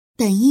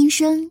本音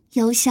声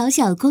由小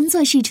小工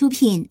作室出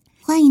品，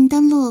欢迎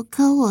登录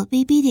科我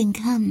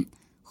bb.com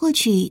获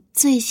取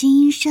最新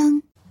音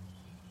声。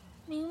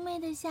明媚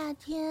的夏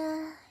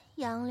天，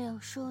杨柳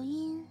树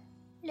荫，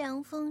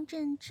凉风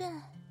阵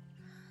阵。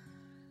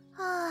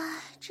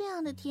这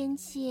样的天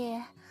气，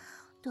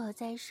躲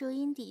在树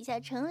荫底下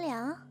乘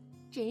凉，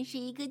真是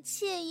一个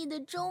惬意的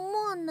周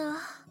末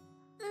呢。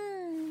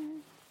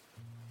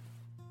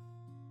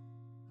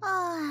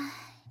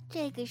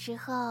这个时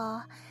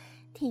候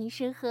挺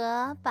适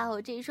合把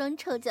我这双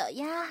臭脚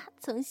丫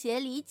从鞋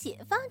里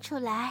解放出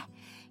来，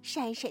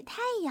晒晒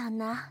太阳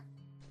呢。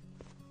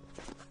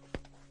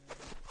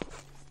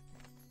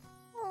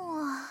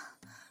哇，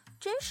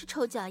真是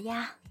臭脚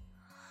丫，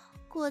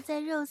裹在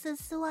肉色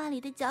丝袜里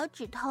的脚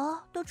趾头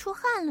都出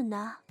汗了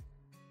呢。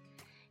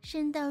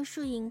伸到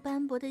树影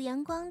斑驳的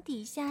阳光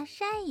底下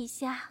晒一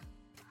下，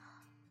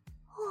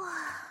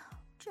哇，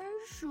真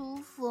舒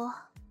服。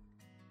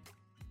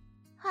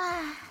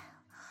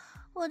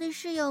我的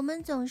室友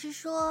们总是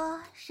说，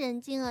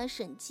沈静啊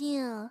沈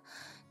静，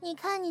你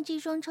看你这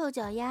双臭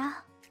脚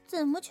丫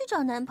怎么去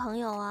找男朋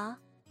友啊？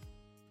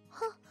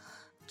哼，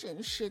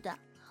真是的，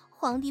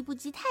皇帝不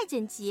急太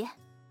监急，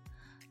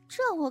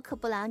这我可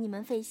不劳你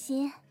们费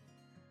心。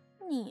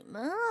你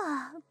们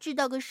知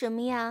道个什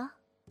么呀？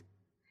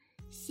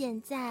现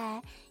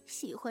在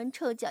喜欢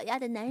臭脚丫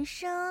的男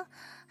生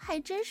还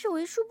真是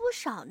为数不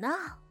少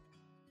呢。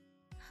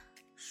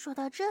说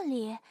到这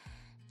里，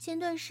前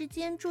段时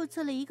间注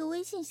册了一个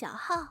微信小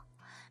号，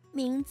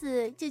名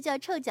字就叫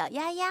臭脚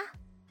丫丫，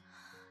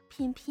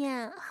偏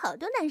偏好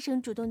多男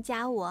生主动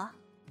加我，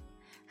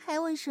还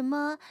问什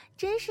么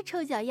真是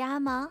臭脚丫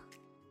吗？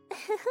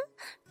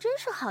真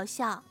是好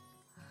笑。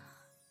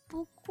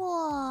不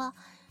过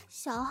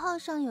小号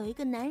上有一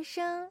个男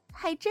生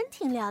还真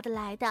挺聊得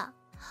来的。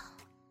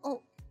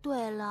哦，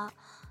对了，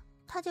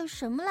他叫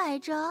什么来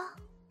着？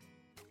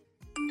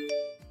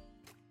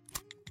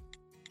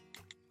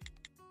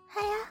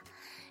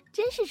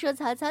真是说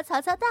曹操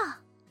曹操到。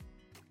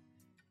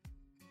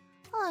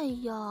哎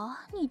呦，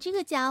你这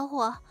个家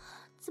伙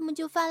怎么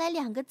就发来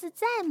2个字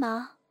在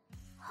吗？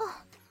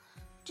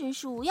真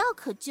是无药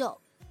可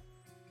救，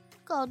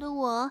搞得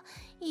我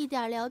一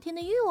点聊天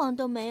的欲望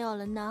都没有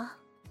了呢。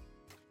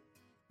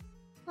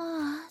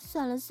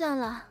算了算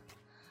了，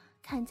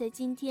看在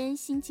今天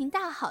心情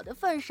大好的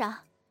份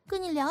上，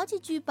跟你聊几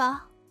句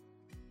吧。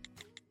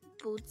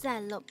不在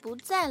了不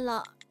在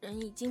了，人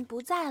已经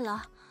不在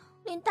了，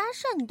连搭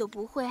讪你都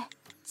不会，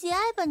节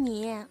哀吧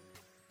你。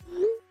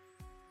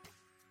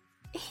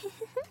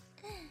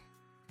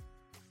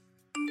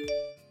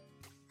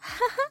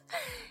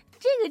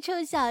这个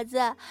臭小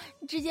子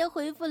直接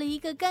回复了一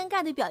个尴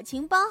尬的表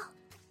情包。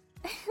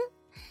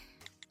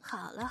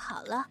好了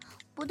好了，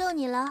不逗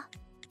你了，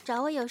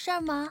找我有事儿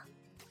吗？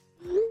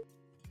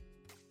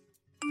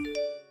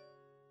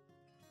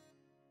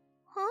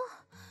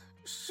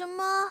什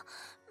么？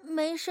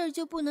没事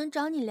就不能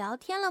找你聊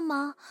天了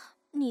吗？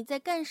你在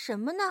干什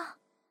么呢？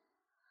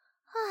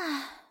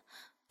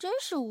真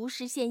是无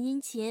事献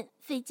殷勤，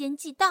非奸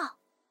即盗。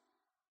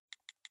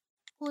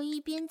我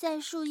一边在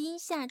树荫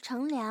下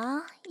乘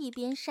凉，一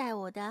边晒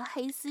我的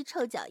黑丝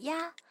臭脚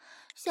丫，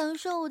享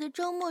受我的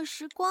周末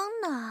时光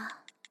呢。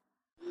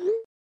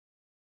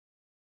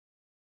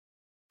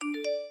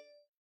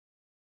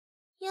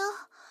哟，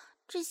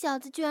这小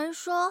子居然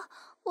说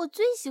我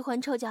最喜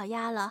欢臭脚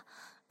丫了，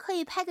可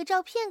以拍个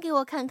照片给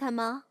我看看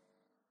吗？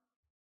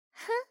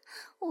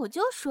我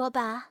就说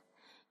吧，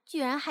居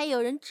然还有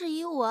人质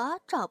疑我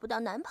找不到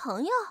男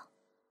朋友。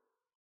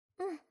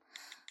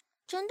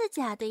真的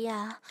假的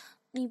呀？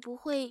你不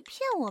会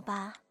骗我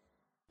吧？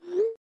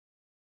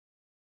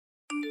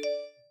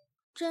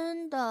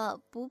真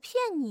的不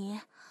骗你，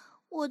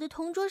我的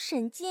同桌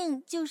沈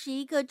静就是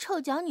一个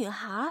臭脚女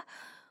孩，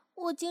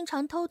我经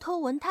常偷偷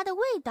闻她的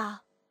味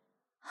道。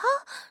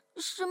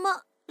什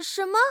么？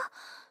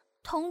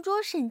同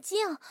桌沈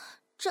静？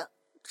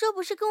这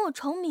不是跟我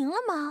重名了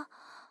吗？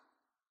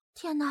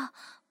天哪，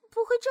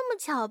不会这么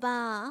巧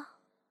吧？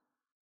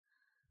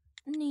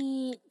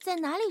你在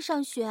哪里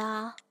上学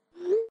啊？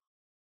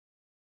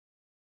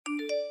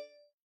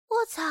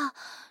我操，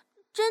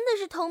真的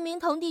是同名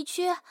同地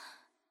区？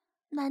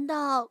难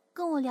道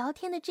跟我聊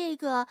天的这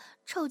个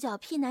臭脚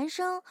屁男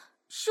生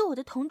是我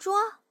的同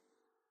桌？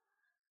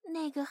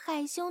那个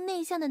害羞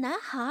内向的男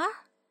孩？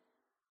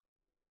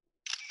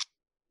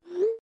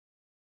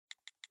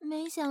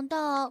没想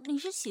到你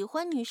是喜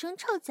欢女生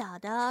臭脚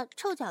的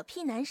臭脚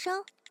屁男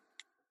生。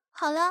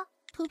好了，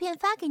图片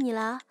发给你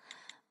了，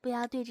不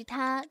要对着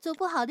他做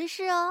不好的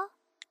事哦。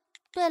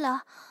对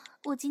了，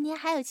我今天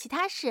还有其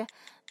他事，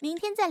明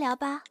天再聊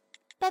吧，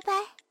拜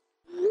拜。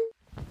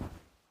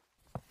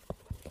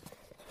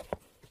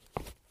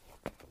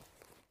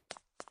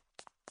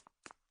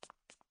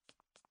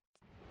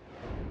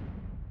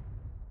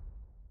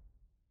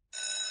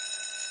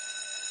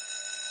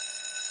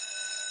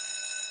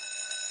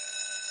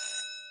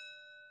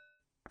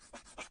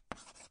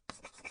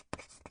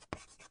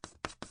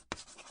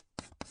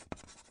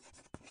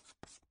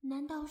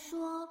难道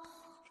说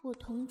我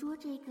同桌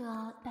这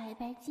个白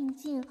白净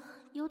净、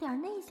有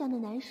点内向的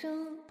男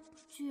生，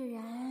居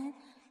然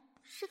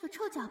是个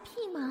臭脚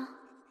屁吗？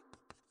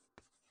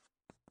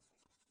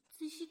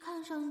仔细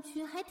看上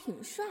去还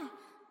挺帅，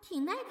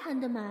挺耐看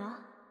的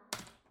嘛。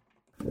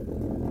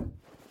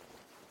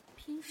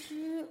平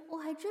时我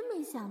还真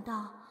没想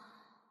到，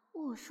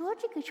我说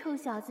这个臭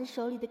小子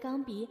手里的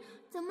钢笔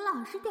怎么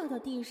老是掉到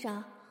地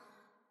上？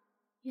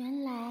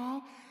原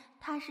来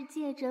他是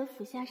借着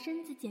俯下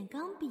身子捡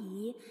钢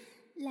笔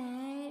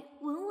来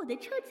闻我的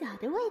臭脚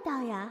的味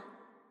道呀。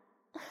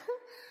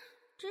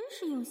真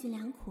是用心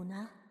良苦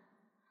呢。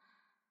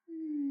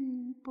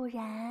不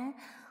然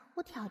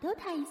我挑逗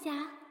他一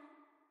下，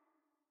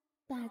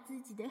把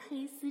自己的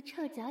黑丝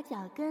臭脚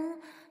脚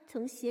跟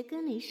从鞋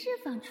跟里释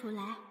放出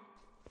来。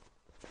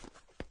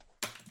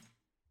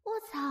我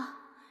操，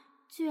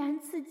居然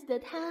刺激的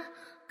他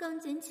刚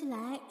捡起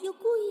来又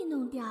故意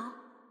弄掉。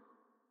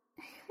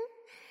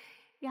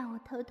让我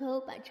偷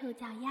偷把臭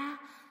脚丫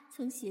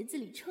从鞋子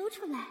里抽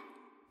出来。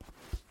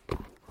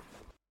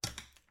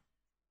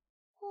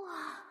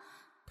哇，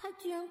他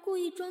居然故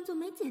意装作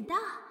没捡到，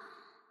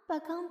把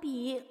钢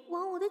笔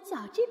往我的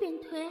脚这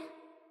边推。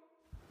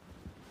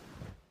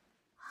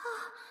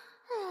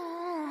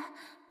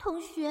同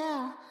学，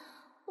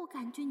我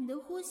感觉你的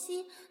呼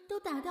吸都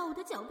打到我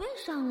的脚背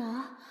上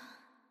了，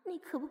你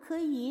可不可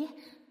以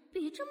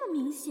别这么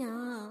明显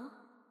啊？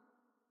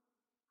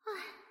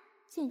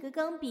捡个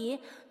钢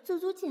笔足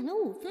足捡了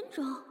5分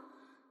钟，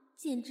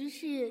简直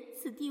是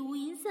此地无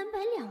银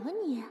300两啊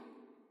你！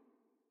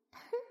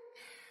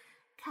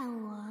看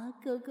我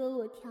勾勾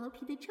我调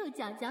皮的臭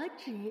脚脚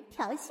趾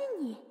调戏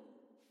你。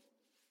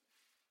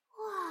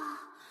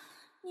哇，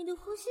你的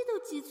呼吸都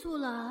急促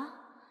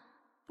了，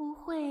不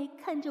会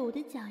看着我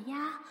的脚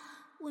丫，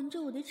闻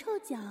着我的臭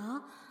脚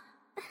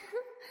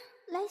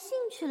来兴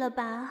趣了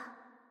吧？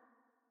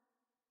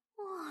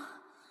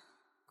哇，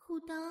裤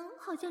裆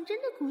好像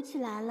真的鼓起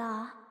来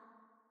了。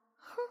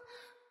哼，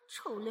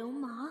臭流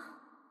氓。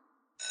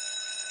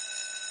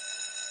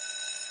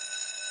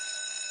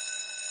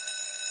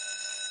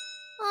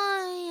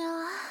哎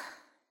呀，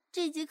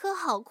这节课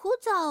好枯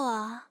燥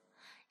啊，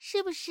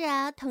是不是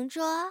啊，同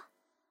桌？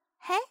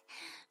嘿，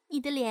你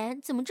的脸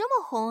怎么这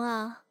么红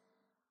啊？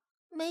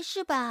没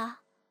事吧？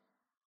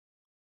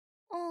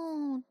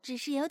只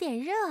是有点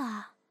热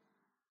啊。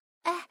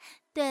哎，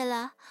对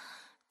了，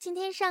今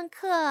天上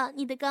课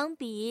你的钢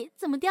笔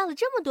怎么掉了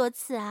这么多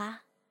次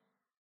啊？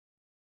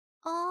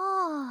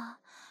哦，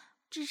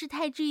只是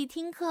太注意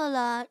听课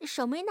了，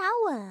手没拿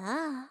稳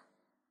啊。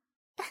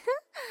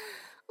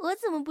我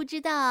怎么不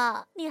知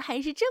道你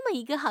还是这么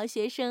一个好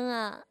学生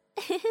啊？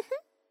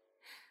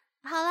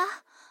好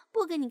了，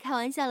不跟你开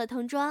玩笑了，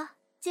同桌，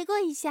借过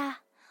一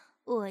下，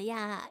我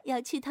呀要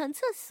去趟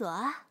厕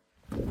所。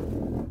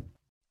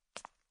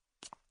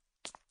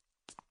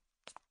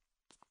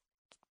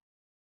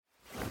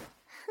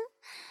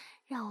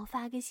让我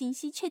发个信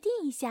息确定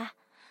一下，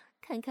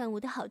看看我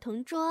的好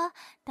同桌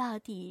到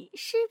底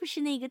是不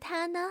是那个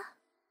他呢？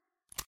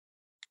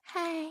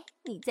嗨，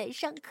你在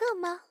上课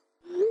吗？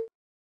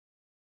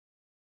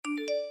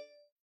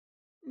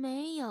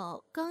没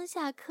有，刚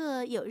下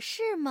课，有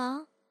事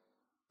吗？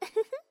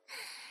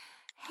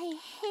嘿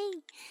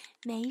嘿，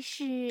没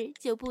事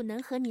就不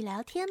能和你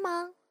聊天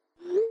吗？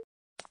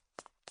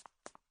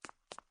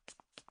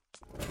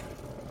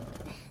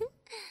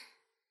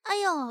哎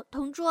呦，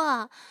同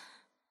桌，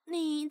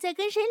你在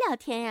跟谁聊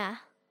天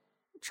呀？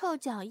臭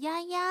脚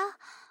丫丫，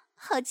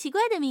好奇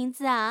怪的名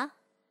字啊！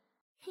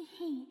嘿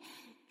嘿，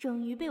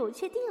终于被我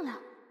确定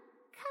了，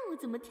看我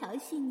怎么调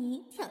戏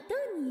你，挑逗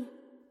你。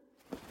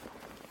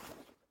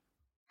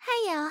嗨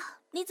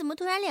呀，你怎么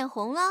突然脸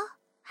红了，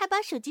还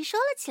把手机收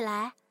了起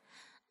来？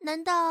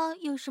难道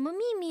有什么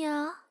秘密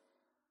啊？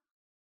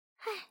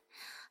嗨，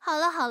好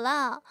了好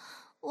了，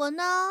我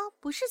呢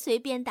不是随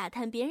便打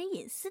探别人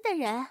隐私的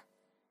人，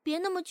别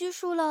那么拘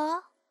束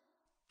了。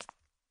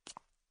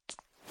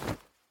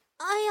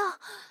哎呀，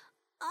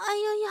哎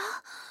呀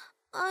呀，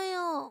哎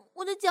呦，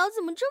我的脚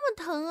怎么这么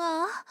疼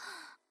啊？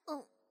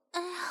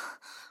哎呀，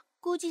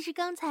估计是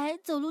刚才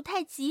走路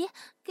太急，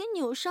给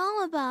扭伤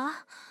了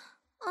吧？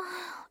哎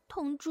呀，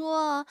同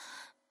桌，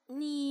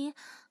你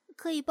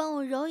可以帮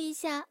我揉一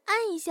下、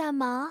按一下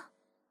吗？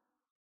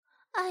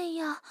哎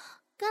呀，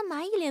干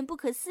嘛一脸不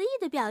可思议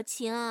的表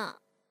情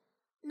啊？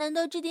难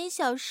道这点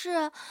小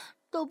事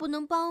都不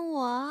能帮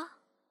我？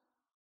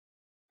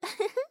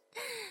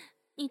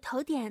你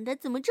头点的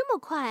怎么这么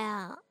快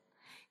啊？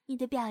你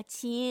的表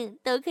情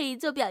都可以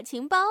做表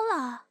情包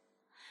了，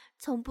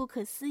从不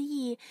可思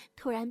议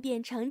突然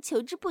变成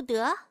求之不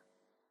得。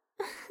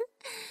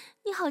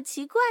你好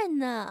奇怪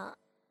呢。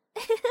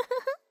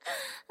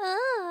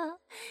啊，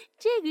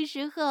这个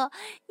时候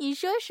你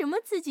说什么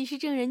自己是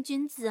正人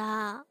君子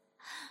啊？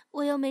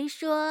我又没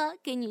说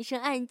给女生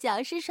按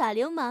脚是耍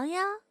流氓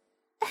呀。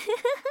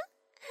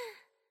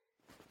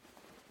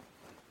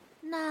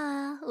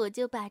那我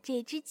就把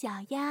这只脚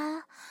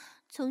丫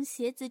从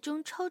鞋子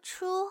中抽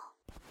出，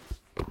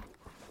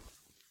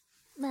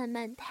慢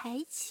慢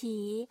抬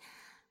起，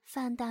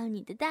放到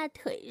你的大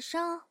腿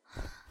上，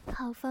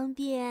好方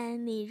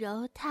便你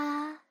揉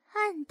它、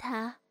按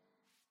它。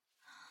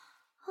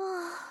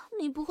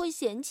你不会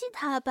嫌弃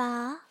它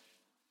吧？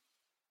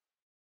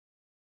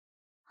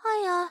哎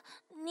呀，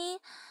你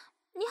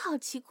好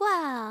奇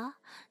怪啊，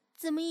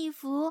怎么一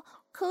副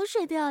口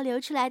水都要流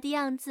出来的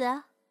样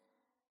子？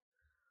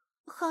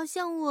好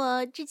像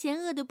我之前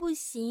饿得不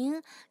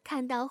行，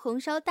看到红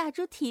烧大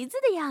猪蹄子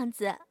的样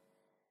子。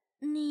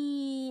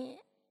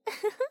你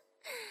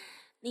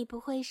你不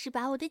会是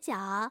把我的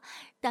脚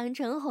当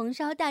成红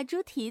烧大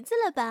猪蹄子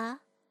了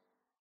吧？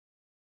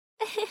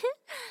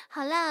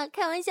好啦，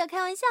开玩笑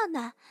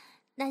呢。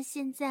那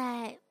现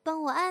在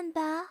帮我按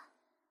吧。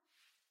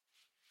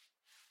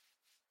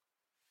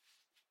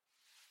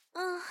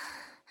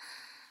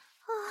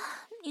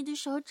你的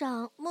手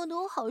掌摸得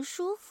我好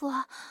舒服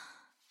啊！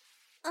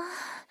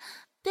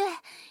对，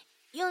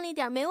用力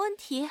点没问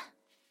题。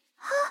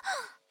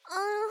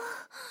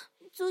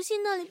足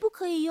心那里不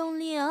可以用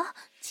力啊，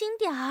轻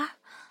点儿。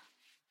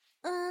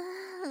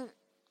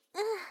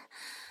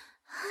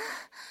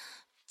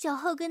脚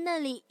后跟那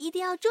里一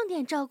定要重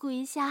点照顾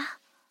一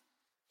下。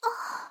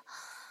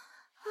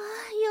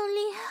用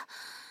力。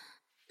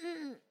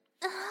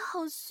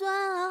好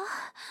酸啊！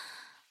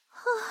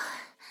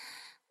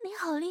你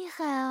好厉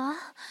害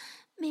啊，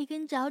每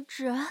根脚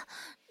趾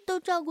都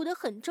照顾得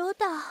很周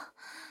到。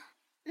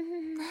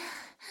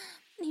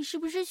你是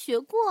不是学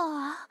过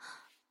啊？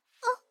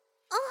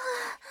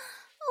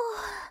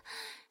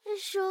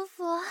舒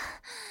服。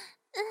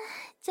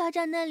脚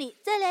掌那里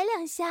再来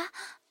2下。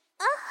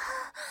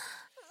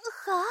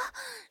好，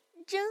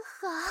真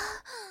好。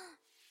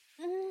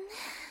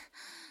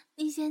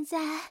你现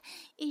在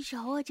一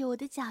手握着我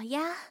的脚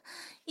丫，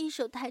一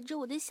手抬着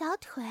我的小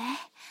腿，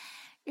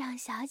让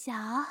小脚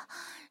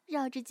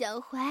绕着脚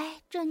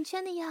踝转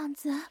圈的样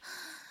子，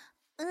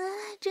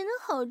真的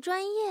好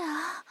专业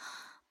啊！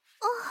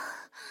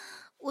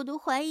我都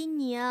怀疑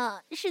你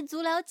啊是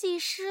足疗技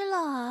师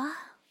了。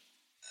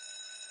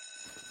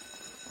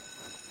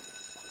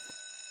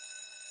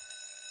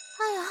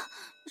哎呀，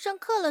上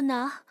课了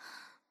呢。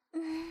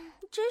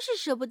真是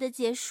舍不得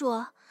结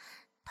束。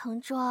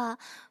同桌，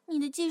你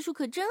的技术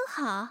可真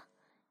好，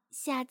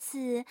下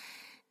次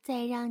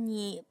再让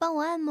你帮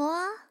我按摩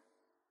啊。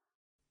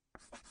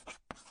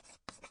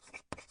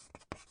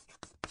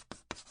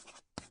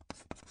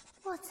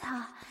我操，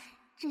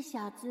这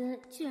小子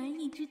居然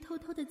一直偷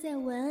偷的在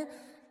闻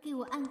给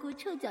我按过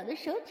臭脚的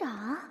手掌。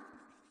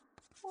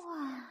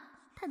哇，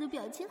他的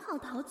表情好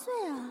陶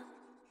醉啊。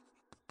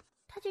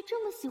他就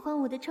这么喜欢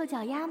我的臭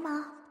脚丫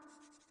吗？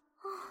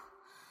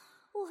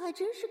我还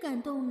真是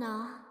感动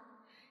呢，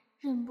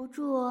忍不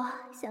住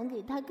想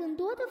给他更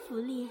多的福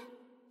利。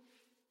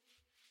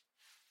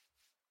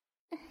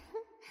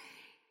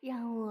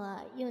让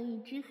我用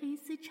一只黑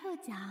丝臭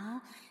脚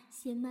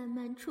先慢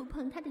慢触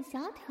碰他的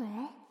小腿。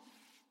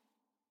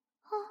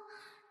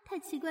他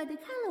奇怪地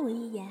看了我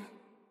一眼，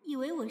以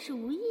为我是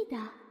无意的。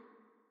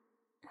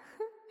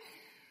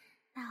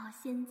那我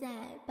现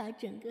在把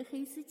整个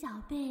黑丝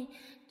脚背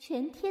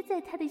全贴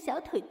在他的小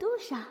腿肚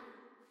上。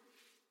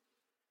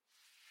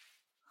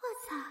我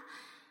操，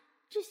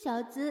这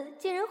小子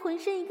竟然浑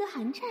身一个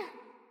寒颤，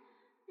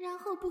然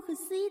后不可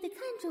思议地看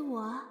着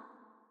我。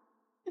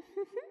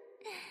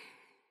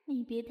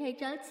你别太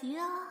着急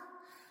哦，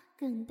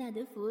更大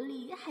的福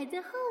利还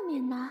在后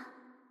面呢。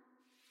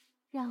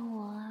让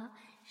我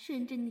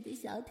顺着你的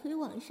小腿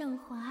往上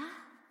滑，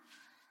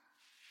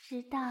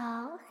直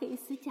到黑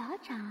丝脚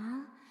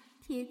掌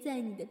贴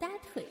在你的大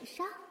腿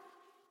上。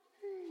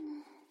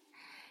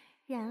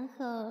然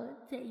后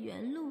再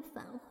原路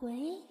返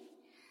回，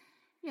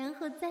然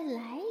后再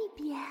来一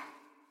遍。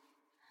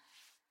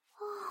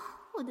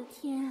我的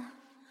天啊，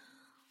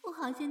我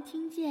好像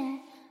听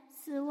见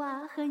丝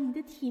袜和你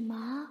的体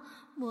毛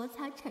摩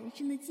擦产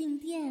生的静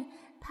电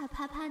啪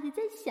啪啪的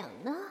在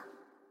响呢。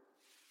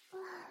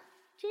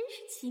真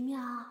是奇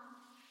妙。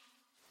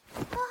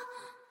哎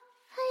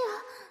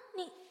呀，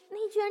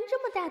你居然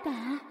这么大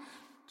胆，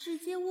直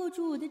接握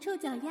住我的臭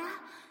脚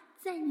丫，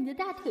在你的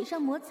大腿上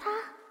摩擦。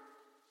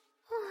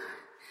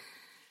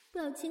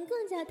表情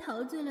更加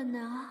陶醉了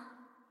呢。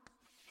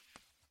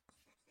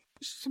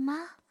什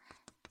么？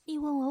你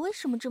问我为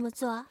什么这么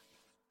做？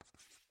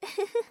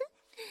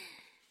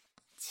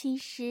其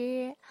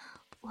实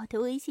我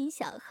的微信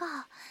小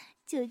号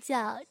就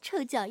叫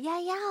臭脚丫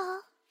丫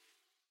哦。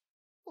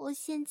我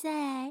现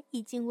在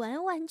已经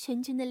完完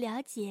全全的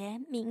了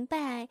解明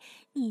白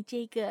你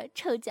这个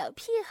臭脚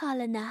癖好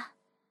了呢。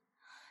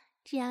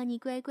只要你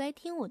乖乖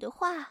听我的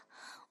话，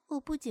我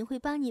不仅会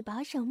帮你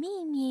保守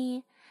秘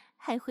密，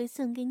还会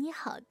送给你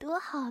好多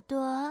好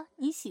多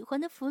你喜欢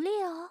的福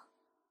利哦。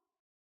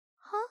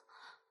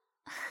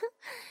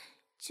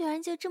居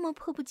然就这么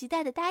迫不及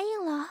待的答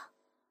应了。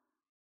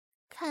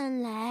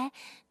看来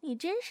你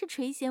真是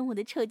垂涎我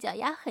的臭脚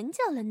丫很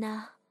久了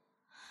呢。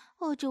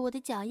握着我的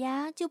脚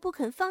丫就不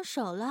肯放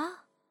手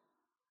了，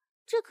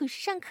这可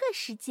是上课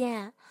时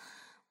间，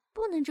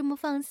不能这么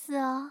放肆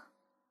哦。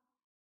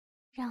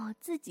让我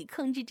自己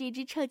控制这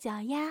只臭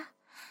脚丫，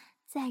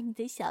在你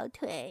的小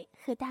腿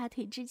和大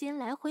腿之间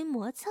来回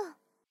磨蹭。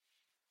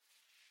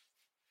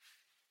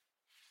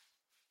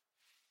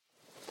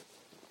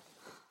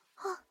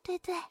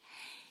对，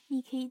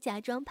你可以假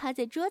装趴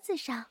在桌子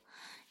上，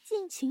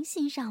尽情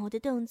欣赏我的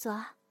动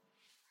作。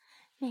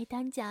每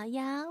当脚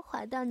丫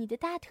滑到你的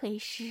大腿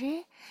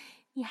时，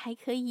你还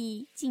可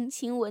以尽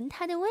情闻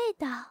它的味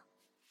道。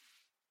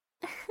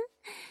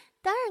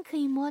当然可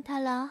以摸它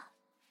了，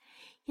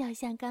要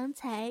像刚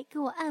才给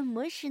我按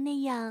摩时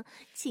那样，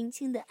轻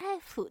轻地爱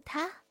抚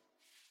它。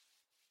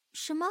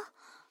什么？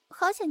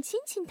好想亲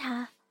亲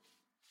它？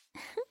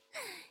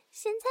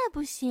现在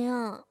不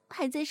行，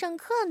还在上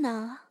课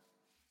呢。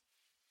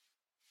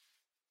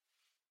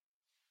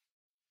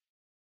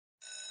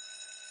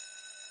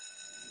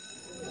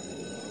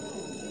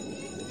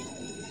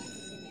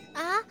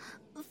啊，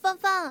芳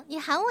芳，你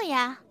喊我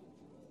呀？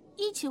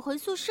一起回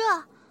宿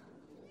舍？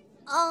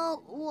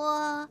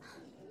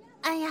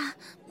哎呀，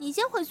你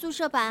先回宿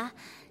舍吧。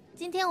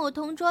今天我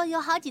同桌有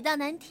好几道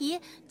难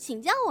题，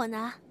请教我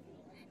呢。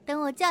等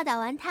我教导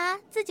完他，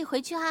自己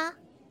回去哈。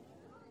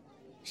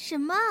什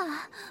么？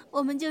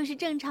我们就是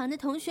正常的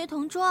同学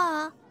同桌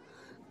啊，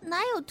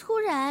哪有突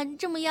然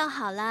这么要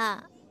好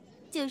了？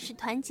就是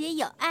团结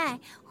友爱，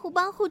互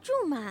帮互助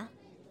嘛。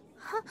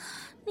哼，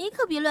你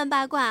可别乱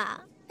八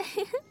卦。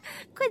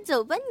快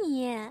走吧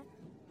你。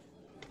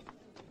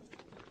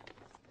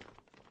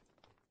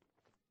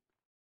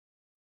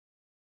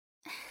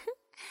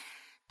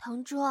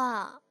同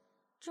桌，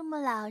这么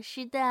老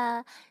实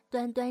的、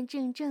端端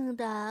正正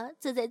的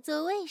坐在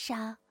座位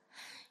上，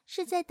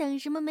是在等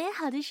什么美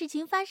好的事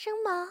情发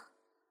生吗？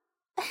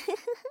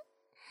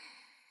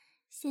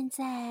现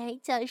在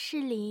教室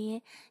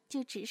里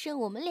就只剩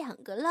我们两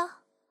个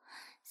了，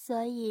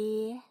所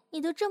以你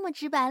都这么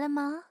直白了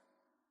吗？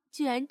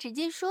居然直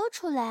接说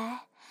出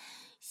来，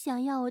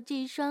想要我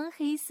这双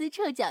黑丝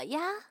臭脚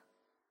丫。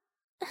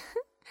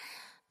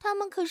他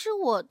们可是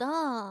我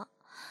的，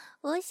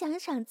我想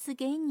赏赐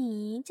给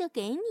你就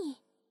给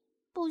你，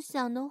不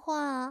想的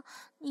话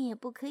你也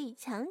不可以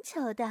强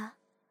求的，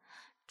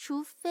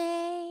除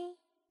非……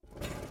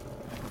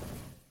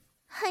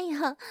哎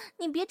呀，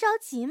你别着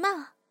急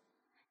嘛，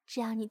只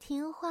要你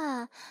听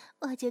话，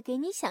我就给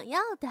你想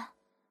要的。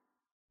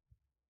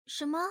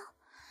什么？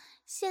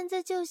现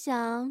在就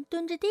想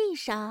蹲着地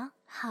上，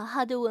好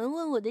好的闻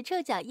闻我的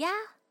臭脚丫？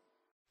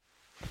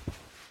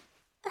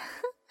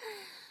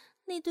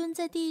你蹲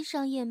在地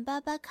上眼巴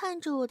巴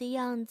看着我的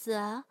样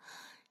子，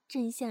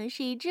真像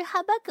是一只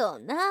哈巴狗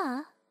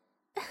呢。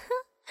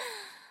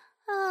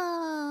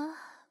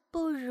啊，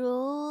不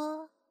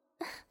如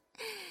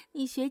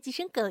你学几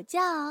声狗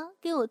叫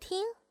给我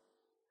听。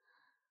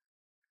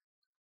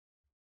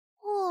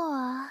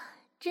哇，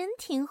真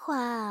听话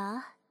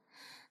啊！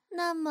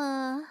那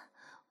么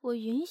我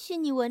允许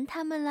你闻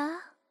它们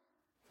啦。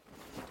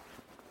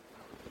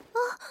哦，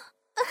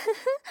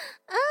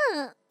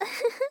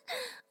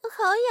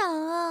好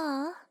痒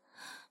啊！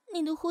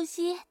你的呼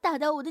吸打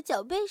到我的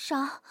脚背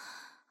上，啊，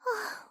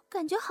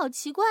感觉好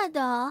奇怪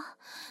的。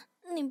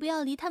你不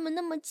要离它们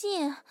那么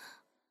近，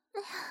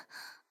哎呀，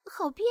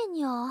好别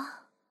扭。哎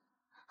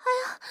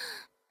呀，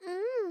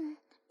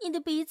你的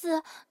鼻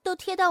子都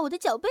贴到我的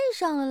脚背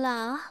上了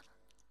啦！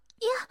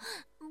呀，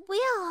不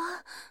要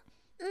啊！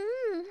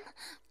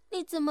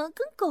你怎么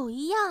跟狗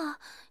一样，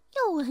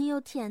又闻又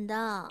舔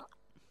的？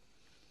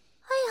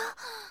哎呀，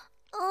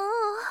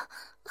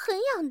很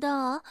痒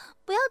的，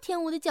不要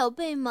舔我的脚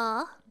背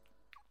嘛！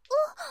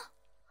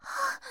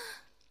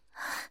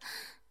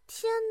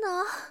天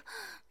哪，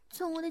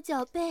从我的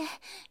脚背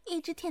一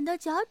直舔到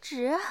脚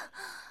趾，哎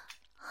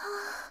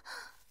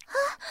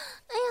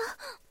呀，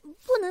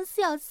不能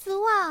撕咬丝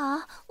袜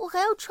啊，我还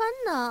要穿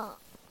呢！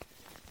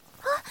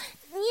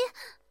你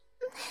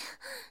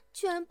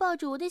居然抱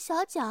着我的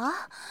小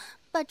脚，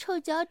把臭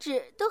脚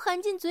趾都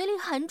含进嘴里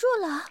含住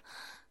了！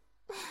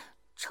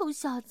臭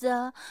小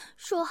子，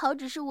说好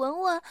只是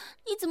闻闻，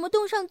你怎么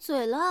动上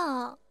嘴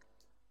了？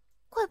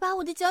快把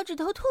我的脚趾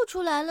头吐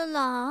出来了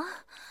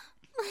啦！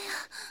哎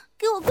呀，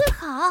给我跪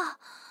好，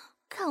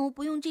看我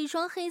不用这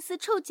双黑丝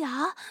臭脚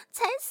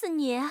踩死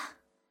你！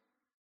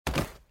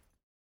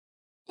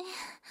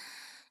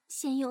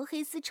先用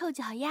黑丝臭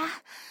脚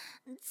丫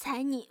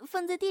踩你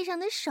放在地上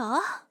的手，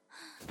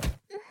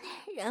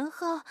然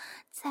后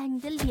踩你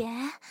的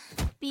脸、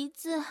鼻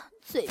子、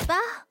嘴巴。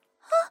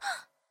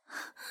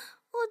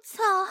我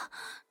操！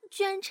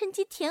居然趁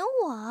机舔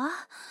我，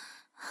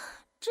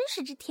真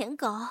是只舔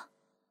狗。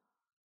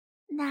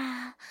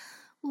那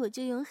我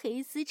就用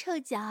黑丝臭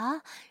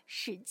脚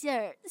使劲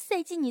儿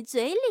塞进你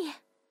嘴里。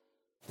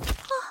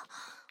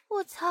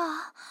我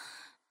操！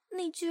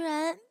你居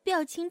然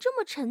表情这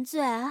么沉醉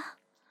啊！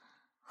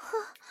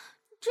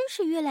真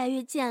是越来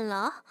越贱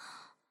了。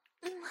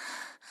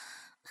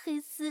黑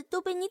丝都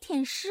被你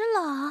舔湿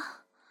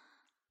了。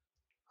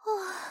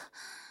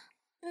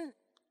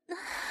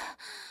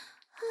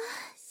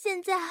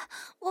现在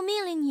我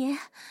命令你，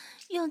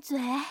用嘴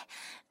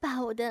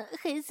把我的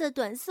黑色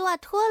短丝袜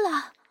脱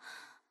了。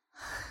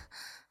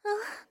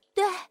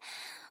对，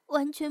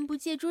完全不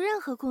借助任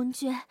何工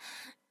具，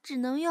只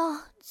能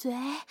用嘴、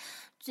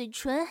嘴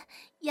唇、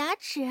牙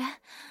齿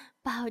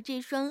把我这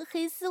双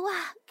黑丝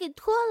袜给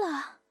脱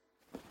了。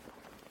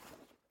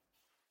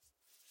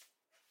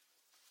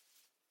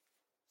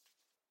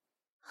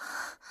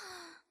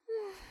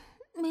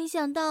没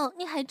想到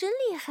你还真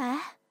厉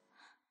害。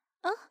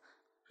啊？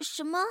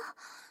什么？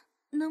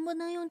能不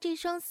能用这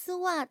双丝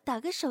袜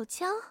打个手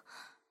枪？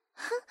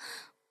哼，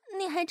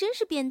你还真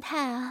是变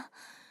态啊！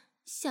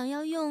想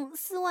要用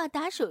丝袜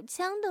打手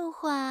枪的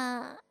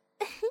话，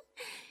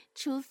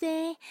除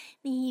非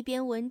你一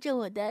边闻着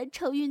我的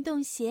臭运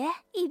动鞋，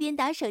一边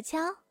打手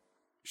枪，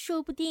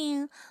说不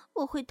定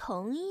我会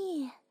同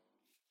意。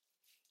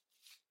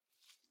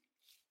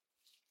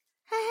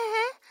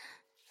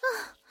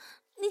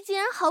你竟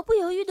然毫不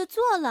犹豫地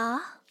做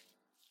了！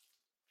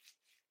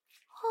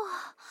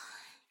哇，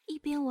一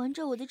边闻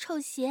着我的臭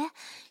鞋，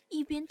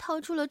一边掏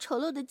出了丑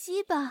陋的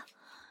鸡巴，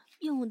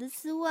用我的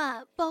丝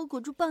袜包裹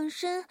住棒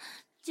身，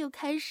就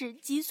开始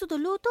急速的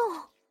撸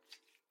动。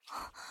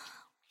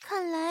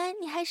看来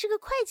你还是个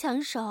快枪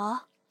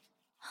手。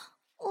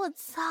我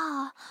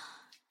操，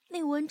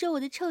你闻着我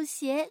的臭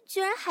鞋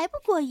居然还不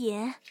过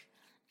瘾，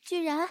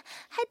居然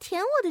还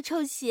舔我的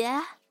臭鞋。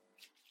哎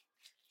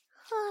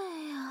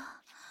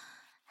呀，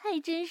还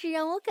真是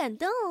让我感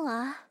动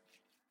啊。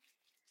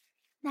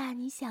那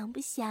你想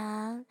不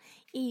想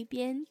一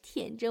边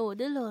舔着我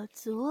的裸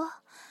足，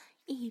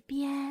一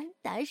边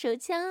打手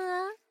枪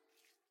啊？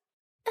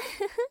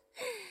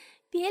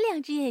别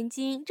两只眼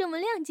睛这么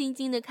亮晶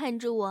晶的看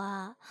着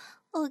我，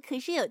我可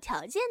是有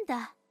条件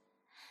的，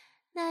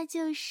那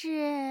就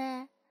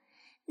是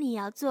你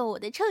要做我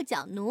的臭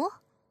脚奴，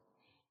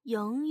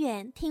永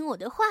远听我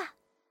的话，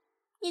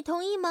你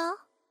同意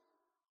吗？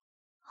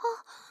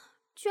哦，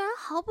居然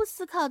毫不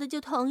思考的就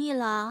同意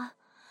了，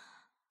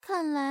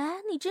看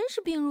来你真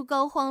是病入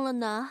膏肓了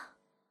呢。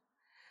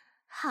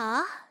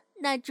好，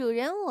那主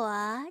人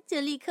我就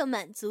立刻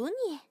满足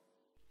你。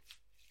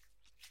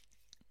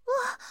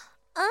哇！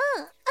哎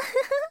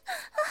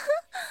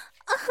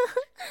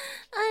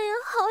呀，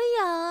好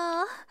痒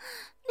啊！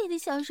你的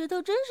小舌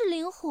头真是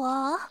灵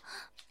活。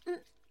哎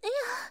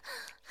呀，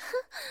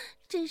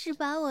真是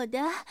把我的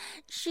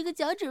10个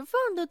脚趾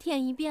缝都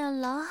舔一遍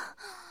了。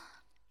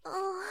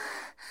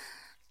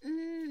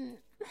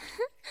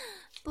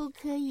不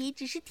可以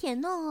只是舔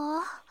弄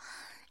哦，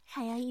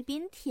还要一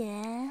边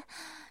舔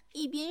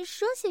一边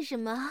说些什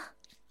么。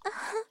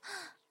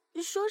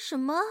说什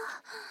么？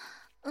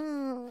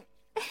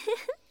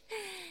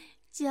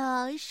就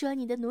说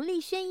你的奴隶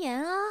宣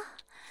言啊，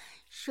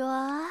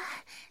说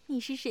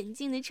你是沈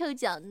静的臭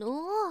脚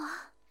奴。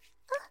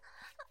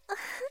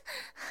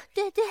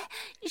对，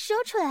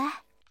说出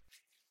来。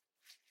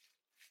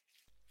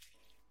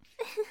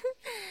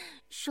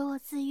说我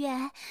自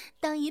愿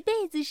当一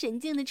辈子沈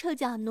静的臭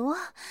脚奴，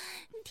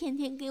天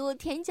天给我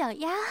舔脚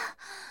丫，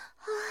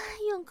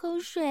用口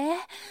水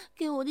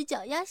给我的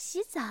脚丫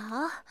洗澡，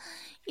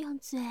用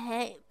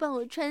嘴帮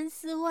我穿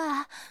丝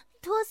袜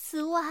脱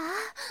丝袜。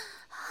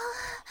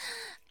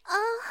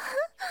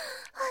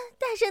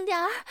大声点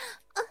儿，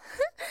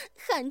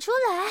喊出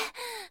来。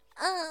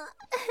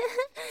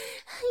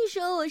你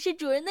说我是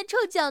主人的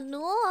臭脚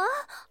奴。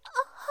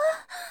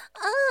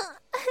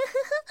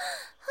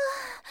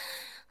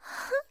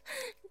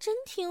真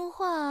听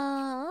话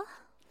啊。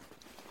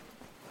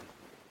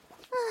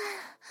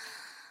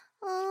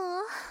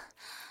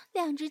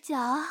2只脚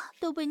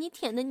都被你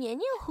舔得黏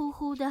黏糊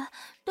糊的，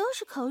都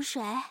是口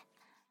水。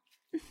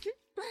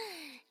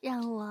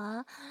让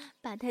我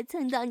把它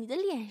蹭到你的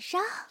脸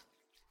上，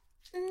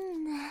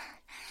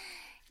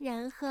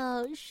然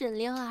后顺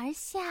流而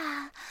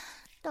下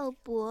到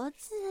脖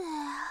子，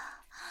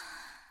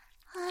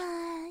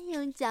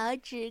用脚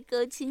趾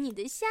勾起你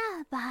的下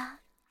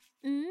巴，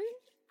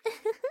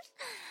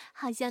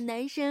好像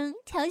男生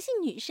调戏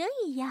女生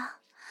一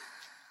样。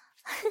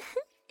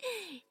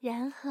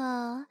然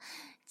后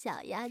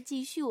脚丫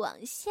继续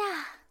往下，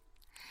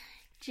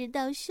直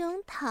到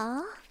胸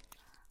膛。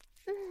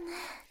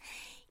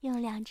用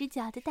2只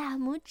脚的大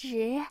拇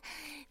指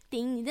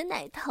顶你的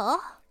奶头。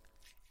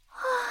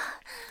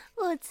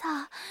我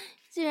操，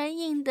居然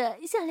硬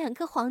得像2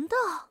颗黄豆。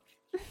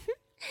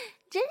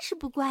真是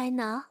不乖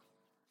呢。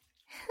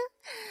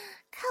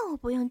看我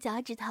不用脚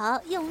趾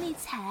头用力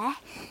踩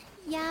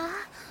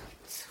压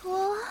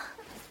搓。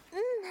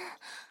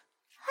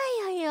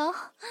哎呦，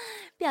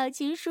表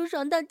情舒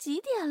爽到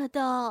极点了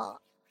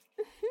都。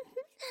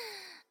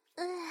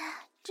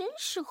真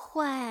是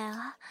坏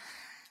啊。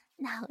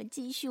那我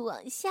继续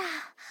往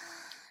下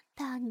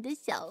到你的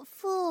小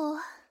腹，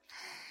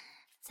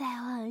再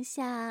往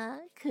下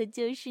可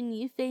就是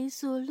你飞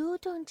速撸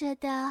动着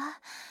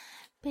的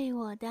被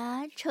我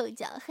的臭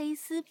脚黑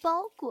丝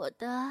包裹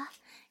的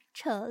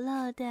丑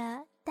陋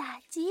的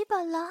大鸡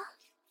巴了。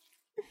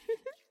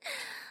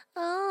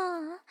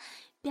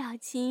表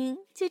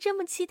情就这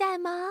么期待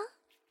吗？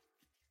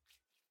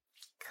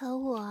可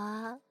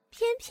我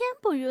偏偏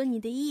不如你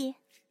的意。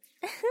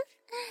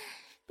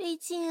毕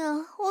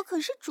竟我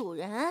可是主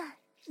人，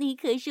你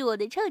可是我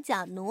的臭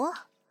脚奴，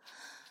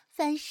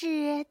凡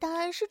事当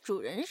然是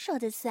主人说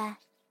的算。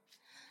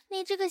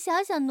你这个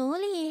小小奴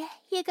隶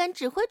也敢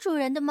指挥主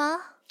人的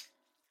吗？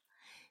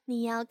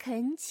你要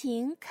恳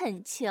请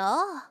恳求。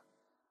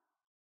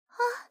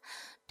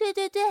对，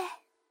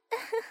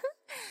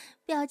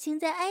表情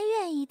再哀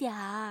怨一点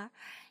儿，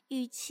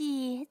语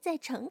气再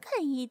诚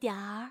恳一点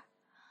儿，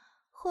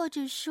或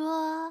者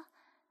说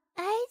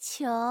哀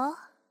求。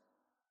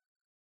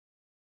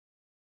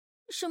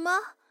什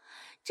么？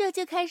这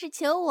就开始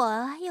求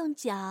我用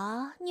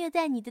脚虐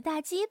待你的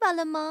大鸡巴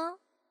了吗？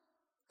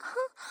哼，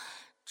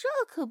这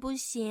可不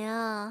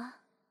行。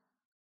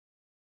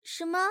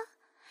什么？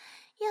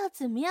要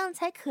怎么样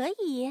才可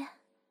以？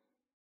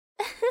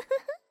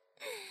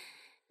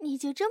你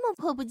就这么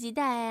迫不及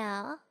待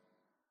啊？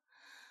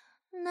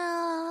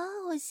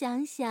那我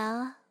想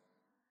想，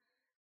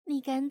你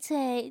干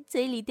脆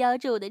嘴里叼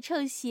着我的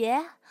臭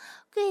鞋，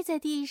跪在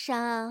地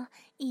上，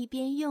一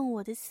边用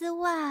我的丝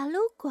袜撸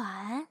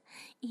管，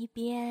一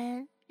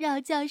边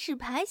绕教室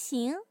爬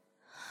行，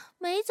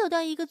每走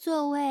到一个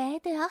座位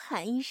都要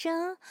喊一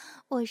声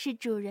我是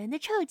主人的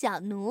臭脚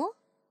奴。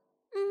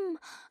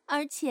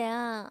而且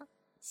啊，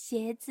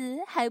鞋子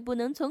还不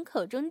能从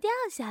口中掉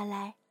下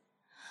来。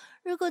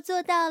如果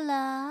做到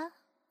了，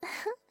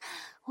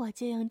我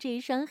就用这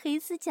双黑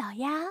丝脚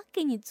丫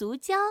给你足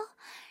交，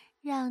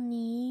让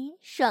你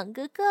爽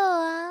个够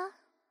啊！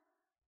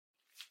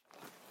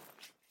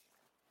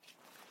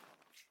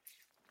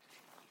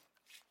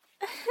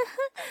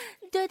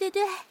对对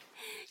对，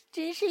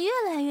真是越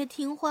来越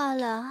听话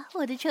了，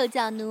我的臭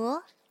脚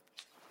奴。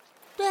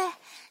对，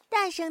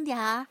大声点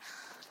儿，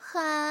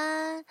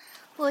喊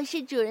我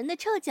是主人的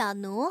臭脚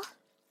奴。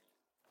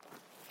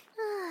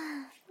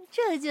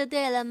这就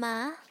对了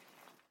嘛。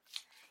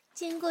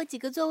经过几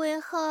个座位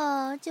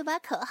后，就把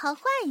口号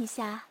换一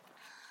下。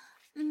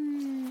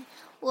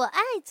我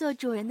爱做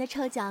主人的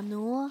臭脚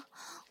奴，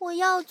我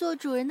要做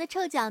主人的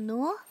臭脚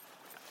奴。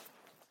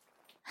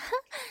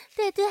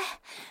对对，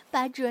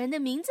把主人的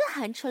名字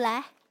喊出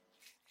来。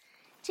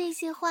这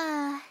些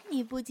话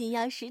你不仅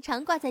要时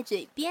常挂在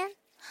嘴边，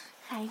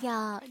还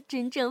要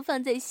真正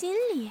放在心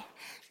里，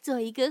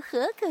做一个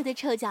合格的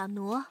臭脚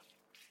奴。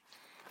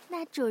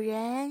那主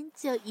人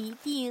就一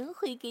定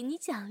会给你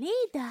奖励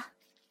的。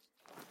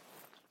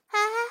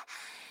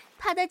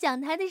爬到讲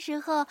台的时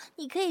候，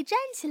你可以站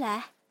起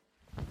来。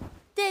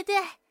对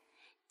对，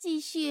继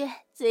续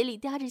嘴里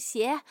叼着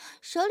鞋，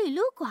手里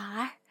撸管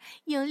儿，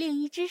用另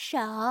一只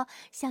手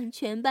向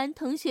全班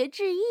同学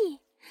致意，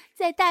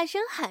再大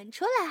声喊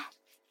出来。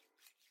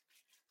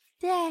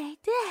对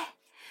对，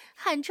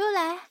喊出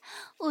来，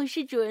我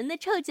是主人的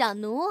臭脚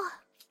奴。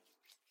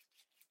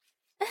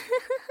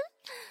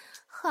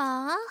好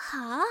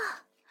好，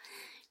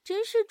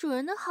真是主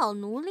人的好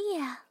奴隶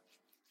啊！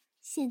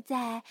现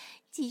在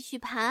继续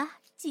爬，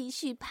继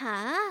续爬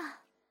啊！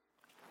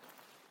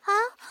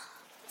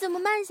怎么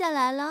慢下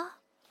来了？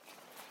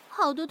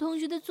好多同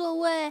学的座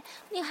位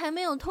你还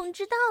没有通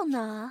知到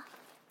呢。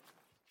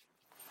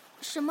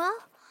什么？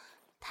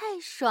太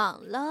爽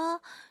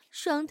了，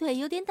双腿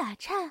有点打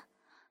颤，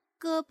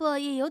胳膊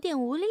也有点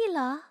无力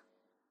了。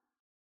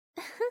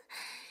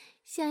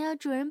想要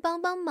主人帮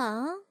帮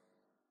忙？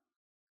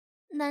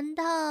难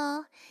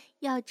道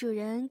要主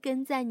人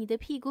跟在你的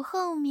屁股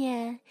后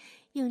面，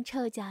用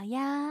臭脚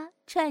丫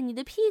踹你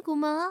的屁股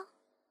吗？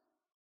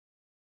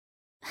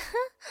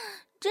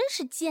真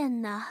是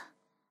贱呐！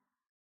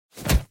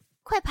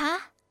快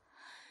爬，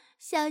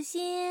小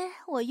心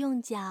我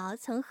用脚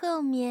从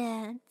后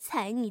面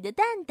踩你的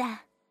蛋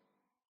蛋。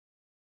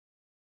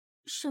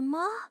什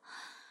么？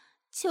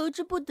求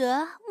之不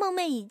得，梦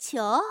寐以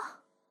求。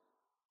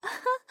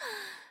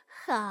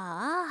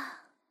好，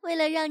为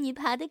了让你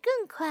爬得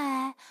更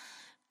快，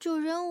主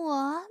人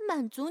我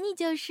满足你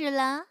就是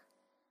了。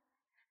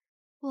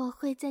我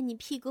会在你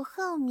屁股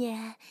后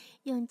面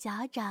用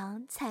脚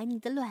掌踩你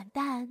的卵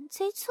蛋，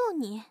催促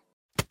你。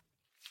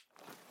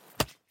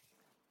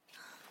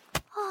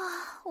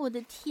我的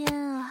天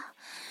啊，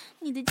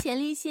你的前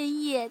列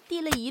腺液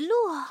滴了一路。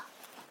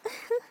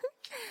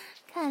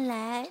看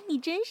来你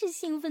真是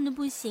兴奋的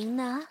不行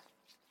呢。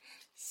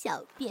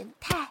小变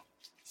态，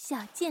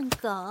小贱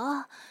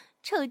狗，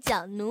臭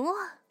脚奴，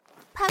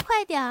爬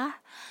快点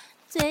儿，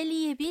嘴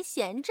里也别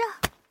闲着，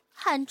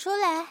喊出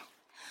来，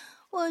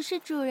我是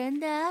主人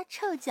的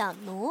臭脚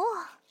奴。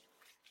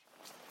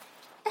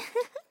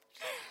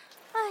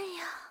哎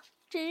呀，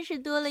真是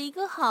多了一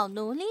个好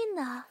奴隶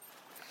呢，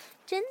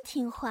真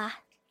听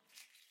话。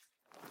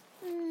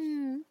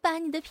把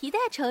你的皮带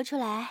抽出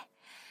来，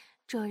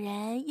主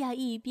人要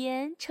一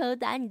边抽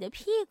打你的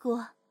屁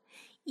股，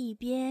一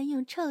边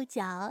用臭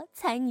脚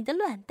踩你的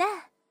卵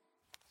蛋。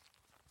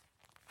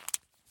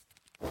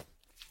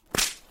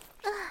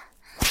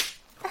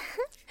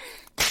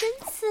真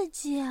刺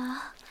激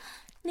啊！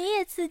你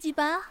也刺激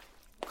吧，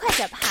快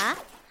点爬，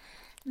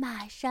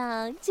马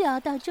上就要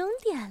到终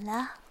点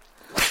了。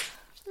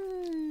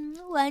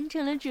完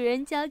成了主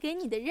人交给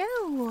你的任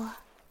务，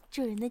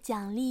主人的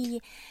奖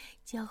励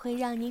就会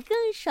让你更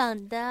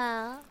爽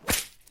的。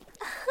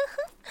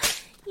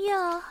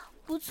哟，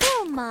不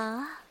错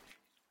嘛。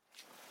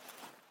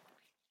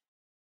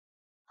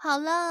好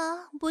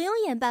了，不用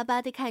眼巴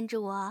巴地看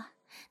着我，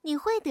你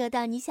会得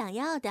到你想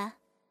要的。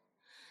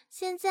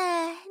现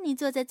在你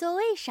坐在座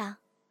位上，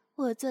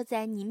我坐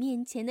在你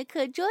面前的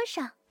课桌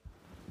上。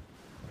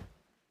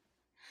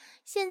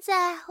现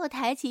在我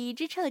抬起一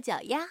只臭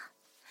脚丫，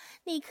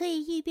你可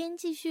以一边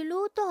继续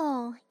撸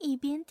动，一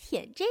边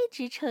舔这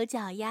只臭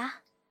脚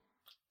丫。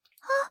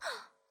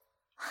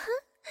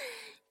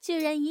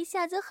居然一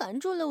下子含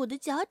住了我的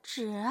脚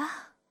趾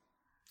啊！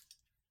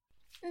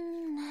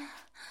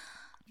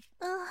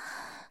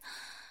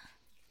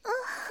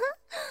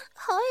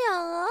好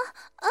痒啊！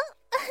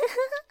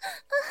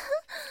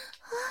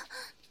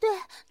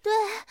对，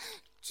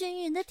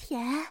均匀的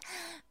舔，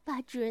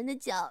把主人的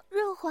脚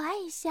润滑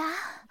一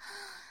下。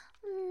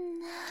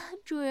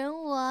主人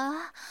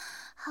我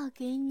好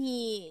给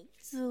你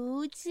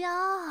足交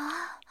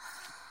啊！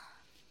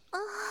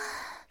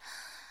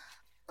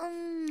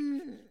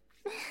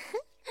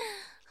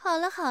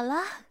好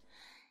了，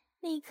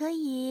你可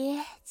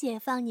以解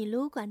放你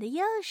撸管的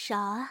右手，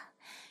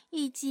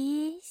以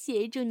及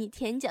协助你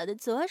舔脚的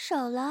左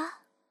手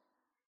了。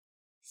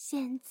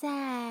现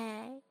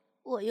在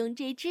我用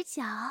这只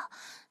脚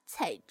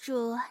踩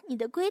住你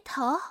的龟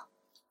头。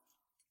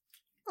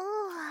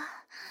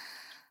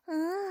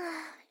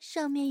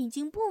上面已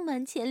经布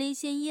满前列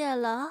腺液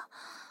了，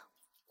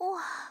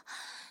哇，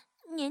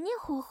黏黏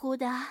糊糊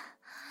的。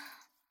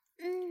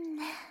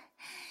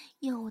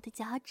用我的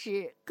脚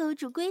趾勾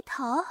住龟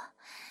头，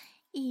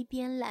一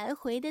边来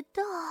回的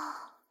动，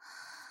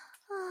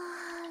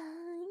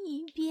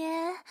一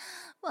边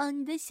往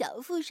你的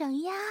小腹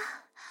上压。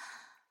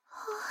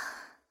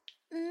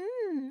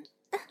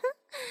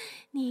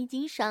你已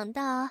经爽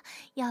到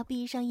要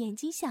闭上眼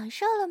睛享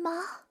受了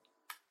吗？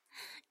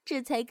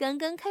这才刚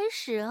刚开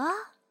始哦，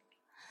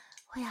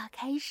我要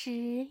开始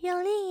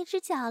用另一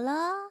只脚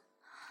了。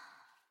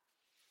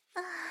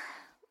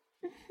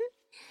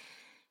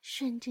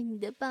顺着你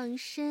的棒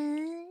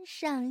身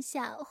上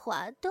下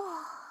滑动，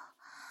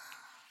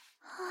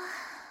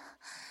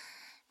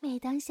每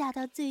当下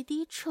到最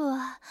低处，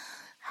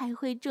还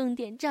会重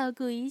点照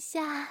顾一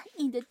下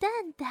你的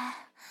蛋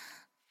蛋。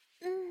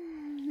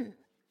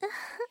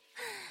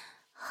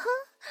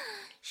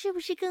是不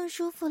是更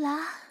舒服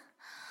啦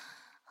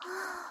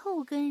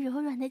？5根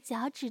柔软的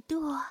脚趾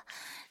肚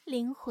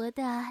灵活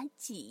地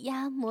挤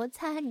压摩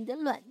擦你的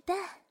卵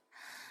蛋，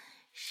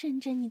顺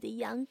着你的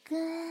羊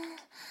根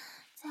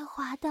再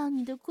滑到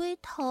你的龟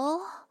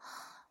头。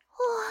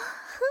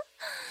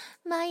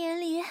马眼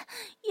里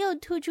又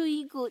吐出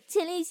一股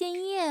前列腺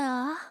液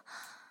啊！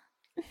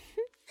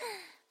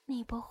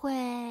你不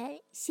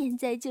会现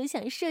在就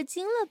想射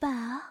精了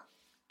吧？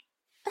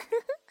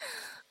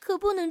可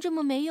不能这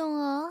么没用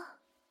哦，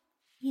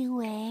因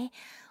为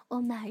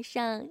我马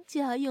上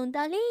就要用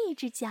到另一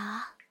只脚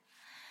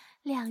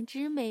，2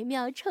只美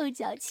妙臭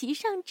脚齐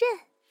上阵。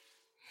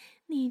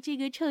你这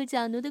个臭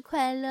脚奴的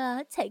快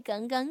乐才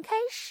刚刚开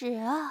始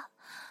啊，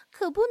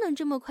可不能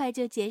这么快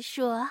就结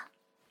束啊！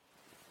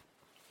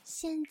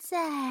现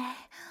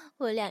在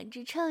我2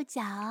只臭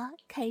脚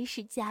开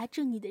始夹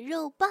住你的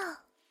肉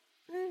棒，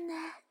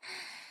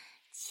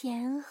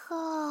前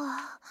后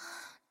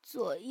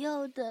左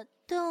右的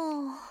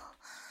动，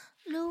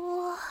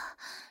撸，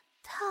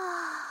套，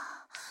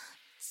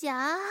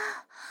夹。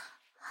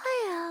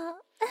哎呀，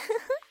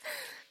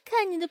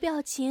看你的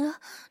表情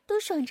都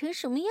爽成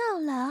什么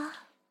样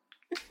了。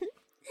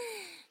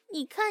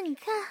你看，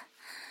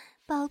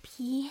包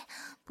皮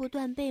不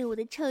断被我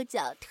的臭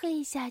脚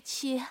推下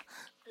去，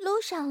撸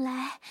上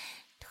来，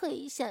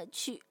推下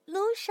去，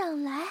撸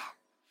上来。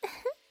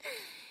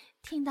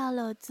听到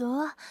搂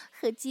足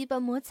和鸡巴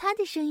摩擦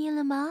的声音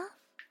了吗？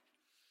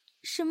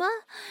什么？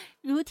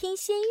如听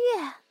仙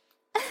乐？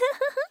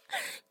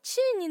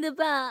去你的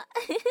吧！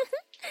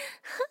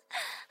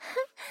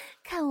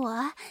看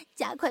我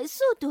加快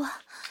速度！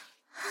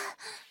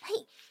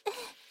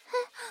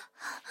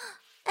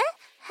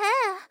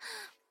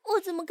我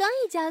怎么刚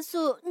一加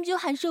速你就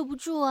还受不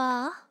住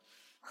啊？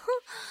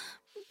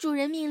主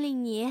人命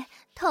令你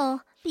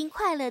痛并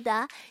快乐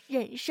的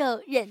忍受、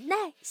忍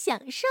耐、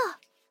享受。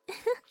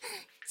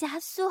加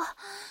速，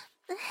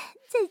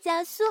再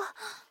加速！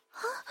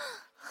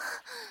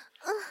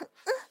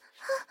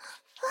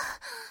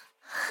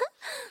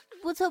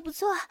不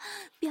错，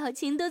表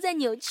情都在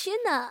扭曲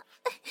呢。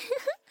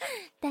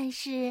但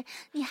是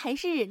你还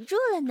是忍住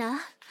了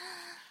呢。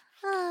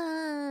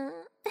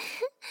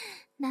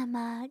那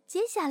么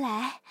接下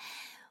来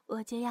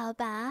我就要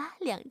把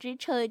2只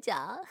臭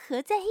脚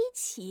合在一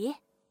起，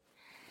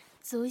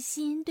足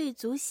心对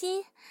足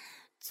心，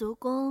足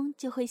弓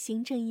就会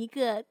形成一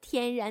个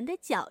天然的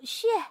脚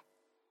穴。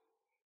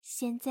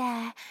现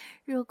在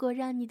如果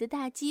让你的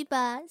大鸡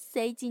巴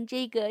塞进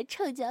这个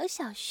臭脚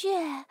小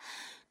穴，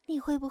你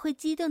会不会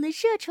激动地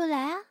射出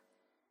来啊？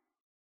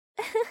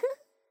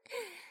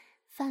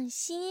放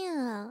心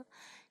啊，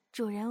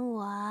主人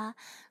我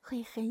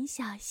会很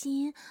小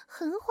心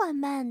很缓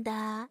慢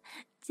地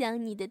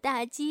将你的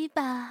大鸡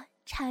巴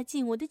插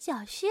进我的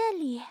脚穴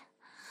里，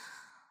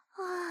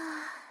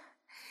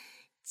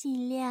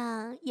尽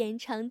量延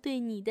长对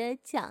你的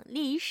奖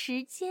励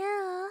时间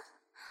啊。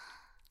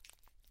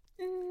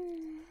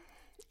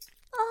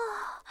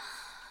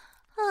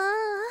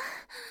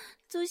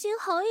足心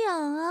好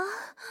痒啊，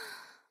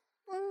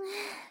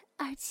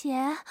而且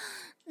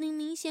能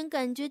明显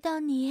感觉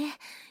到你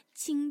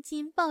青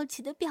筋暴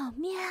起的表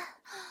面，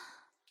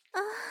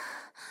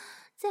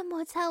在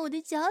摩擦我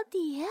的脚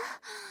底，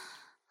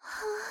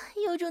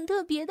有种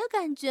特别的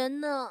感觉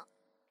呢。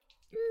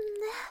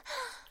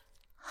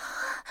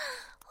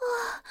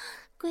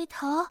龟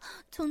头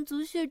从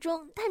足穴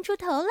中探出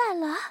头来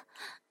了，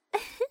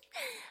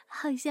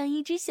好像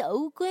一只小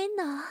乌龟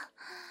呢。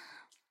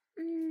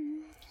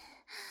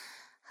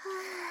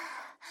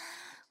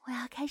我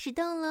要开始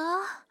动了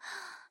哦。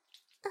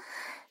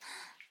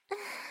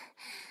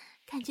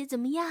感觉怎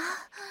么样？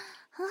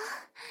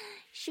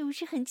是不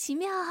是很奇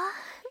妙啊？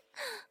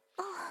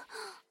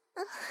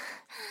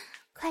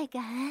快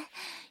感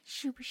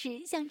是不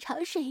是像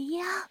潮水一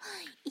样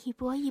一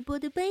波一波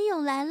的奔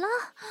涌来了？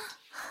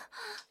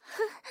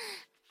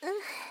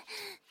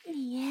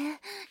你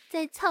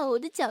在操我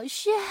的脚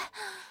穴。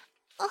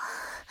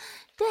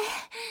对，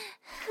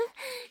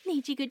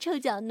你这个臭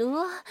脚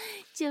奴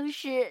就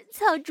是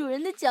操主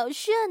人的脚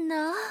穴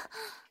呢。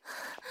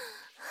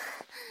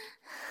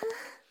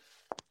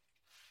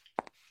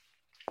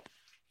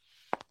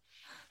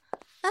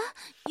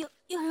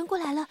有人过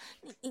来了，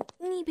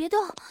你别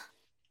动。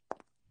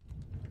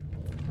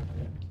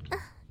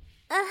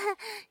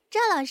赵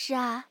老师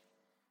啊。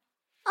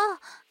哦，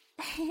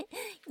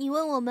你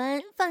问我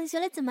们放学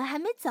了怎么还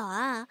没走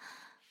啊？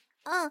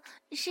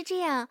是这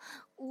样，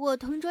我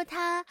同桌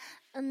他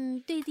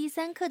对第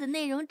3课的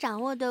内容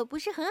掌握的不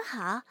是很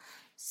好，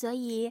所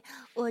以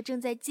我正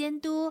在监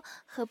督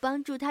和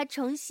帮助他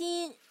重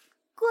新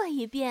过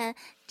一遍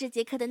这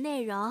节课的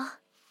内容。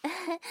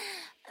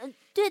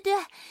对，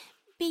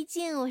毕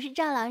竟我是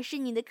赵老师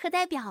你的课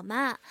代表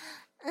嘛。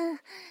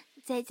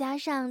再加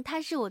上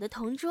他是我的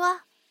同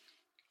桌，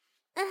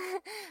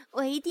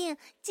我一定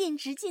尽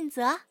职尽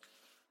责。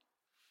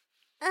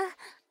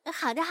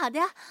好的，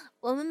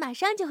我们马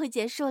上就会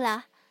结束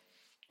了。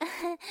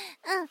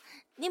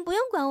您不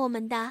用管我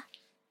们的。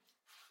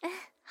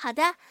好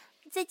的，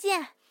再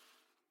见。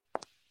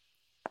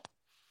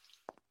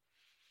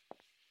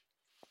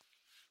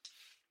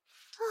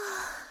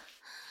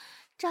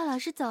赵老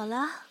师走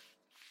了。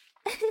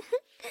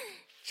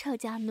臭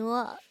脚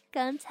奴，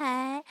刚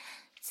才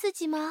刺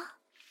激吗？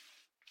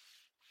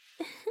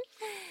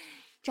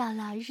赵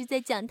老师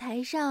在讲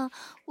台上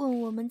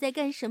问我们在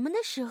干什么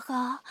的时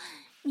候，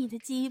你的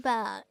鸡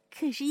巴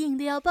可是硬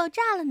得要爆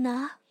炸了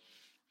呢。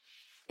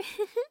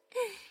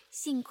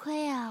幸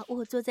亏啊，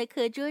我坐在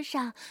课桌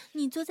上，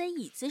你坐在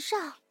椅子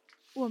上，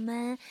我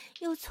们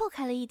又错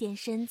开了一点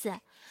身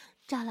子，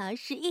赵老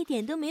师一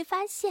点都没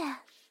发现。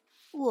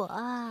我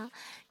啊，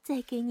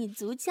在给你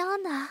足交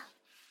呢。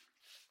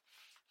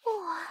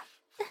哇，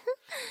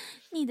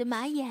你的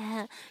马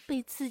眼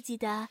被刺激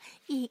的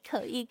一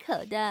口一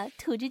口的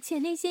吐着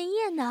前列腺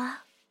液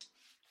呢，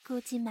估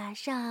计马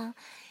上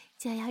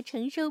就要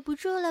承受不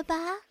住了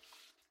吧？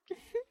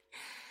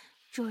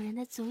主人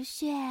的足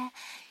穴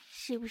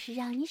是不是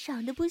让你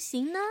爽的不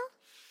行呢？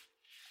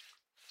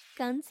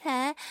刚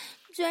才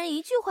居然一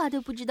句话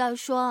都不知道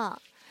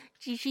说，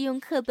只是用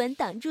课本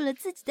挡住了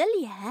自己的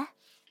脸。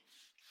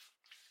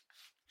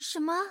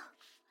什么？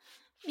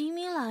明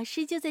明老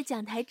师就在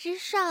讲台之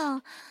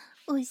上，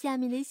我下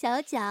面的小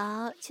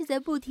脚却在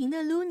不停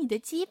地撸你的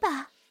鸡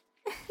巴，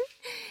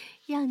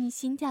让你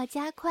心跳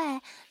加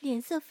快，脸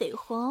色绯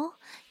红，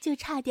就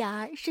差点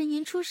呻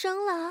吟出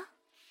声了。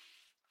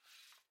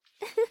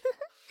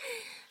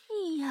哎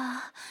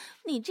呀，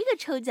你这个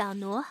臭脚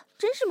奴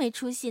真是没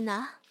出息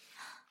呢。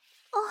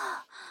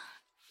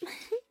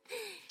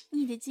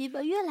你的鸡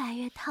巴越来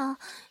越烫，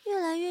越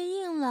来越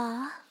硬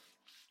了，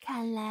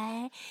看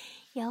来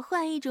要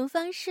换一种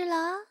方式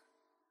了。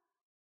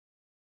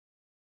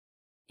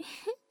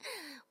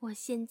我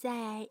现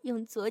在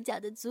用左脚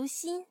的足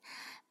心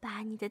把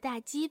你的大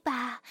鸡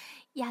巴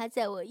压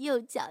在我右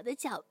脚的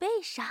脚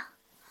背上，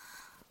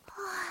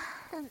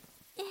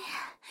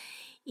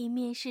一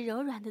面是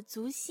柔软的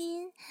足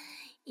心，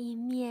一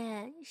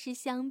面是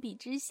相比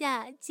之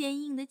下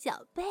坚硬的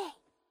脚背，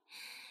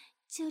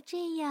就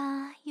这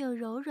样用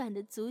柔软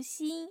的足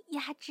心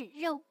压制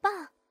肉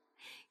棒，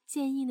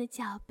坚硬的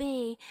脚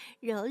背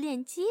揉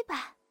练鸡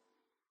巴。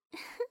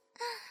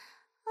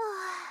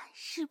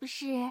是不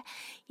是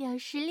又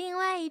是另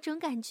外一种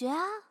感觉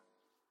啊？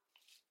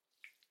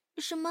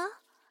什么？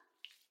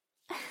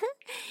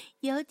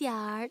有点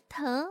儿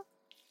疼，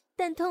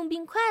但痛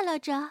并快乐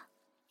着。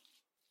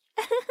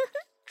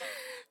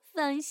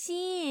放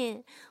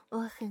心，我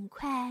很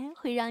快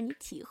会让你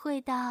体会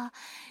到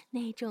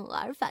那种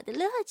玩法的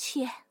乐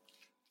趣。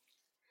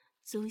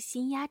足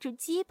心压住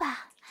鸡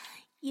巴，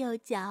右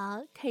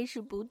脚开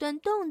始不断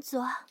动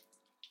作。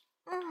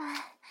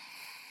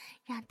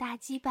让大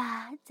鸡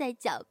巴在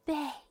脚背、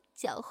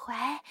脚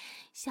踝、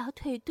小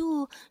腿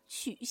肚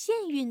曲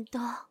线运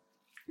动。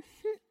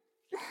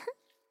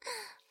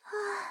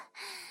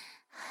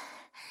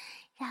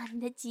让你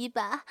的鸡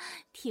巴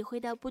体会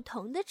到不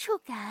同的触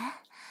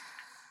感，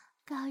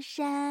高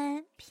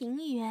山、平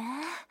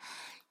原、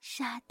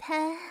沙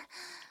滩、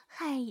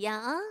海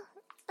洋。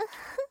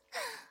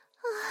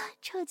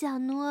臭脚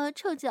奴，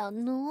臭脚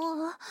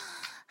奴，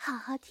好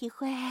好体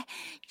会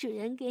主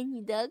人给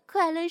你的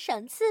快乐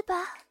赏赐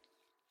吧。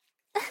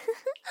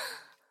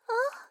哦，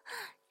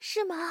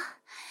是吗？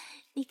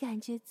你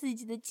感觉自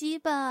己的鸡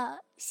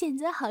巴现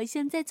在好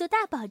像在做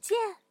大保健？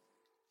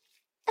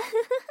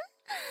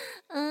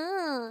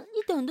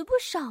你懂得不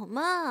少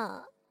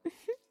嘛。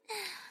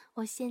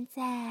我现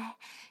在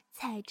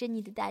踩着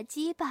你的大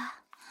鸡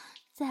巴，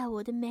在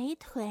我的美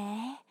腿、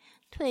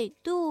腿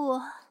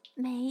肚、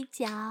眉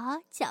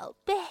角、脚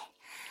背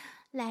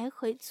来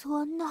回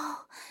搓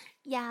弄、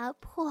压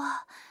迫、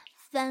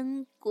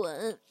翻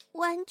滚、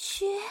弯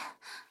曲。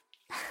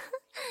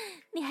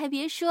你还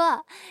别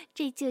说，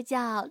这就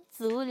叫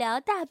足疗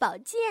大保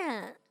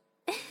健。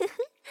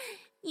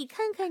你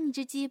看看你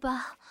这鸡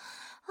巴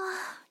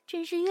啊，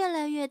真是越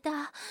来越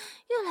大，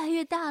越来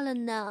越大了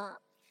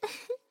呢。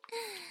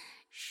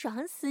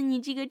爽死你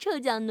这个臭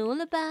脚奴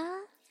了吧？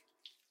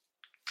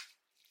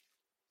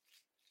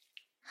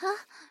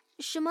啊，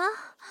什么？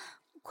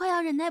快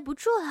要忍耐不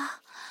住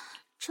了。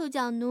臭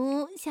脚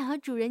奴想要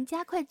主人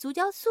加快足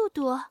交速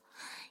度，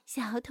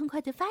想要痛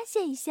快的发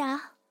泄一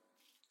下。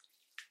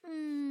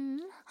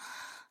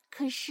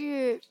可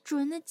是主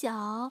人的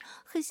脚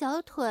和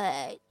小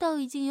腿都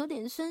已经有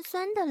点酸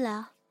酸的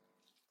了。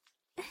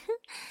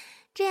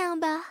这样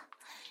吧，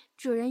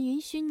主人允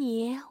许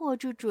你握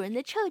住主人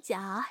的臭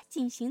脚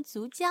进行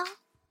足交，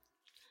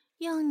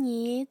用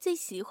你最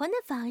喜欢的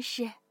方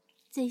式，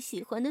最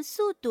喜欢的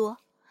速度。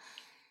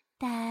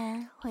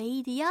但唯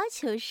一的要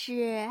求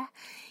是，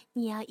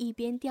你要一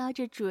边叼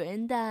着主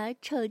人的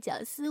臭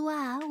脚丝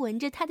袜，闻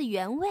着它的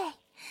原味，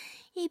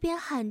一边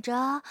喊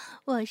着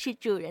我是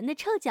主人的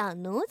臭脚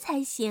奴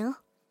才行。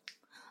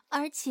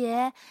而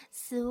且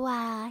丝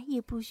袜也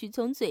不许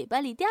从嘴巴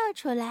里掉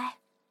出来，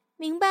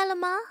明白了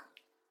吗？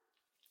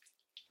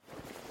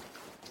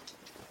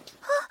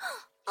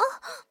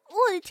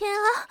我的天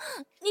啊，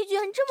你居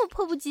然这么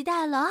迫不及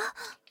待了！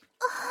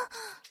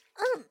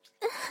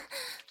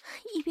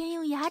一边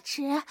用牙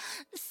齿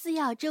撕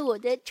咬着我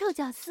的臭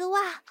脚丝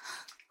袜，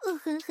恶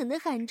狠狠地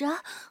喊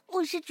着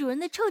我是主人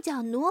的臭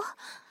脚奴，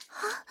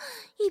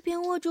一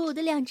边握住我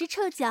的两只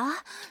臭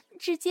脚，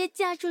直接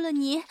架住了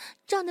你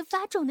胀得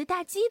发肿的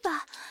大鸡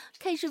巴，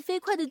开始飞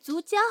快的足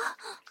交。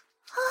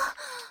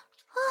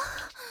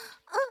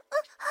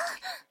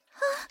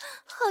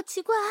好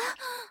奇怪啊！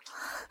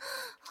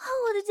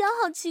我的脚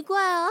好奇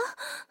怪啊！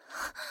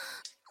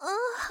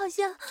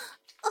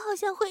好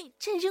像会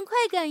产生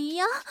快感一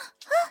样。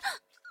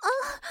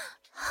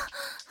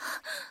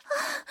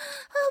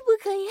不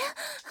可以，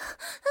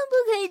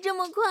不可以这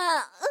么快！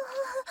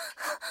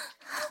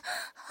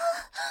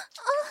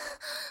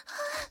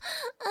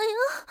哎呦，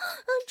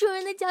主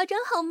人的脚掌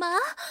好麻，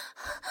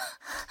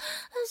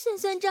酸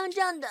酸胀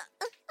胀的。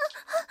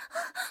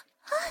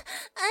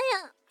哎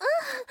呀，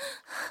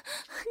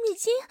你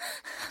轻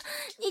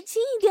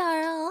一点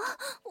啊！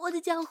我的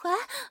脚踝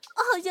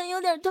好像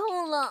有点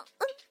痛了。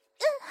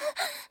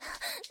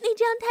你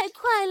这样太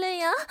快了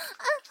呀！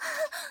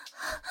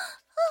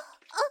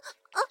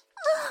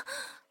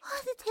我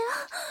的天啊！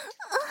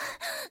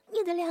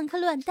你的两颗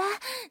卵蛋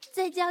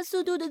在加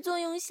速度的作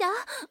用下，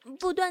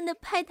不断的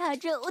拍打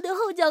着我的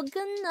后脚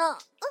跟呢，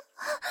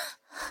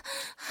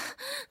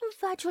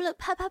发出了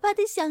啪啪啪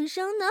的响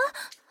声呢。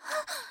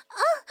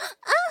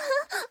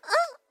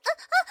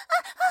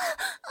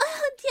哎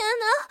呦天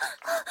哪！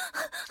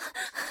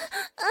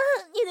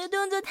你的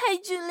动作太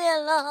剧烈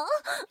了，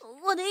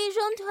我的一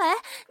双腿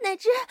乃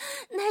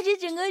至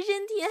整个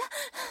身体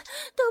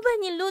都被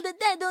你撸得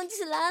带动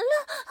起来了。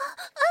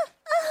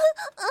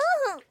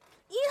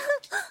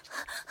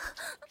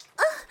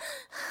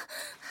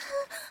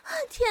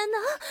天哪，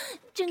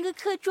整个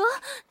课桌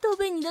都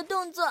被你的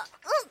动作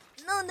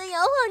弄得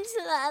摇晃起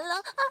来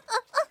了。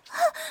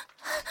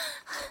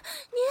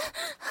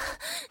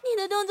你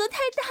的动作太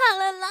大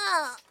了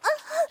啦，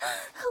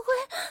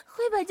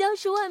会把教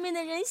室外面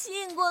的人吸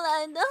引过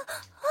来的。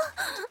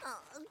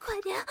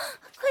快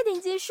点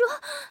结束，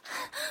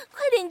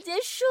快点结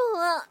束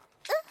啊！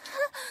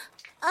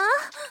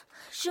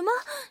什么？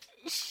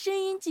声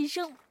音几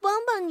声，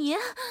帮帮你。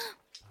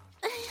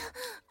哎呀，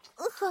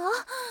好。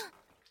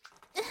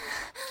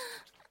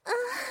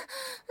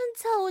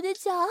操我的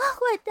脚，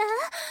坏蛋！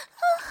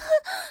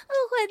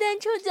坏蛋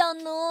臭脚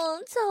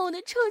奴，操我的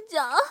臭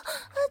脚！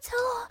操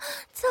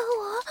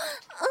我！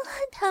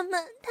他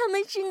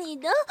们是你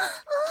的！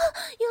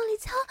用力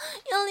操，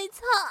用力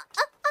操！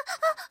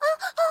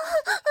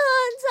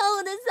操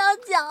我的骚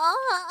脚！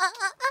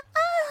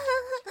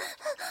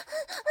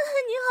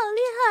你好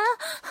厉害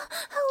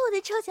啊！我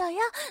的臭脚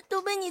丫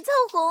都被你操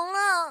红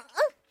了！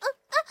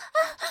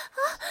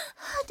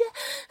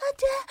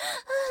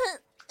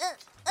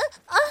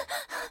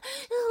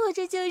我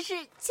这就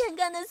是欠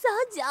干的骚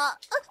脚，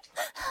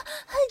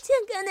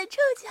欠干的臭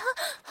脚，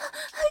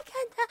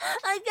看他！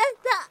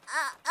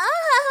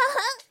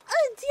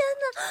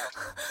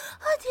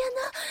天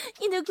哪！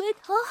你的龟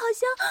头好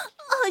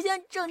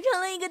像肿成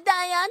了一个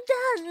大鸭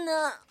蛋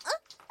呢！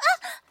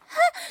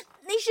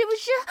你是不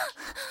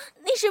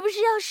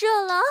是要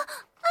射了？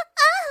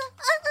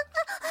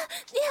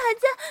你还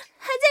在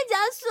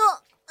加速？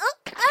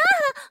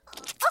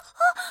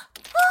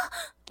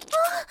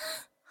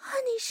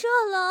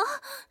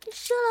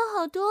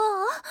好多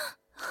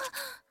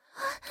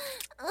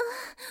哦，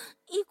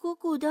一股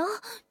股的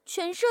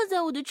全射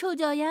在我的臭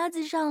脚丫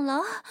子上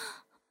了。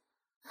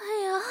哎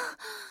呀，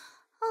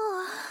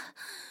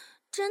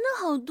真的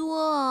好多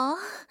哦。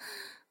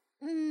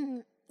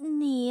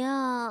你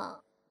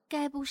呀，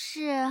该不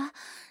是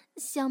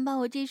想把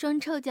我这双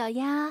臭脚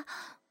丫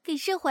给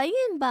射怀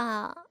孕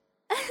吧？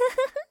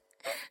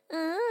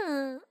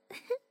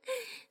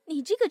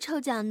你这个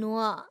臭脚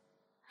奴。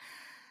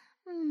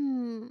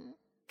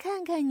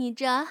看看你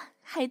这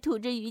还吐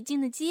着鱼精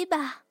的鸡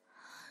巴，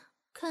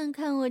看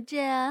看我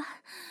这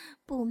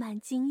布满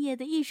精液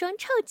的一双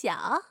臭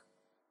脚，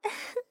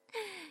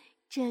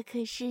这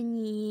可是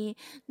你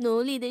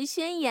奴隶的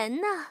宣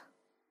言呢。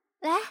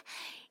来，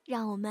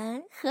让我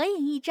们合影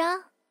一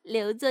张，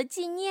留作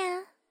纪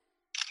念。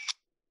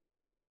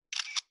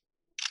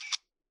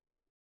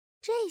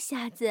这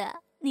下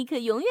子你可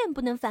永远不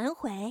能反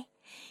悔，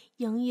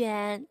永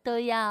远都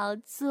要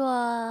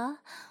做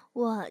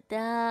我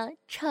的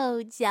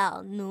臭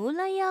脚奴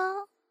了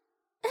哟。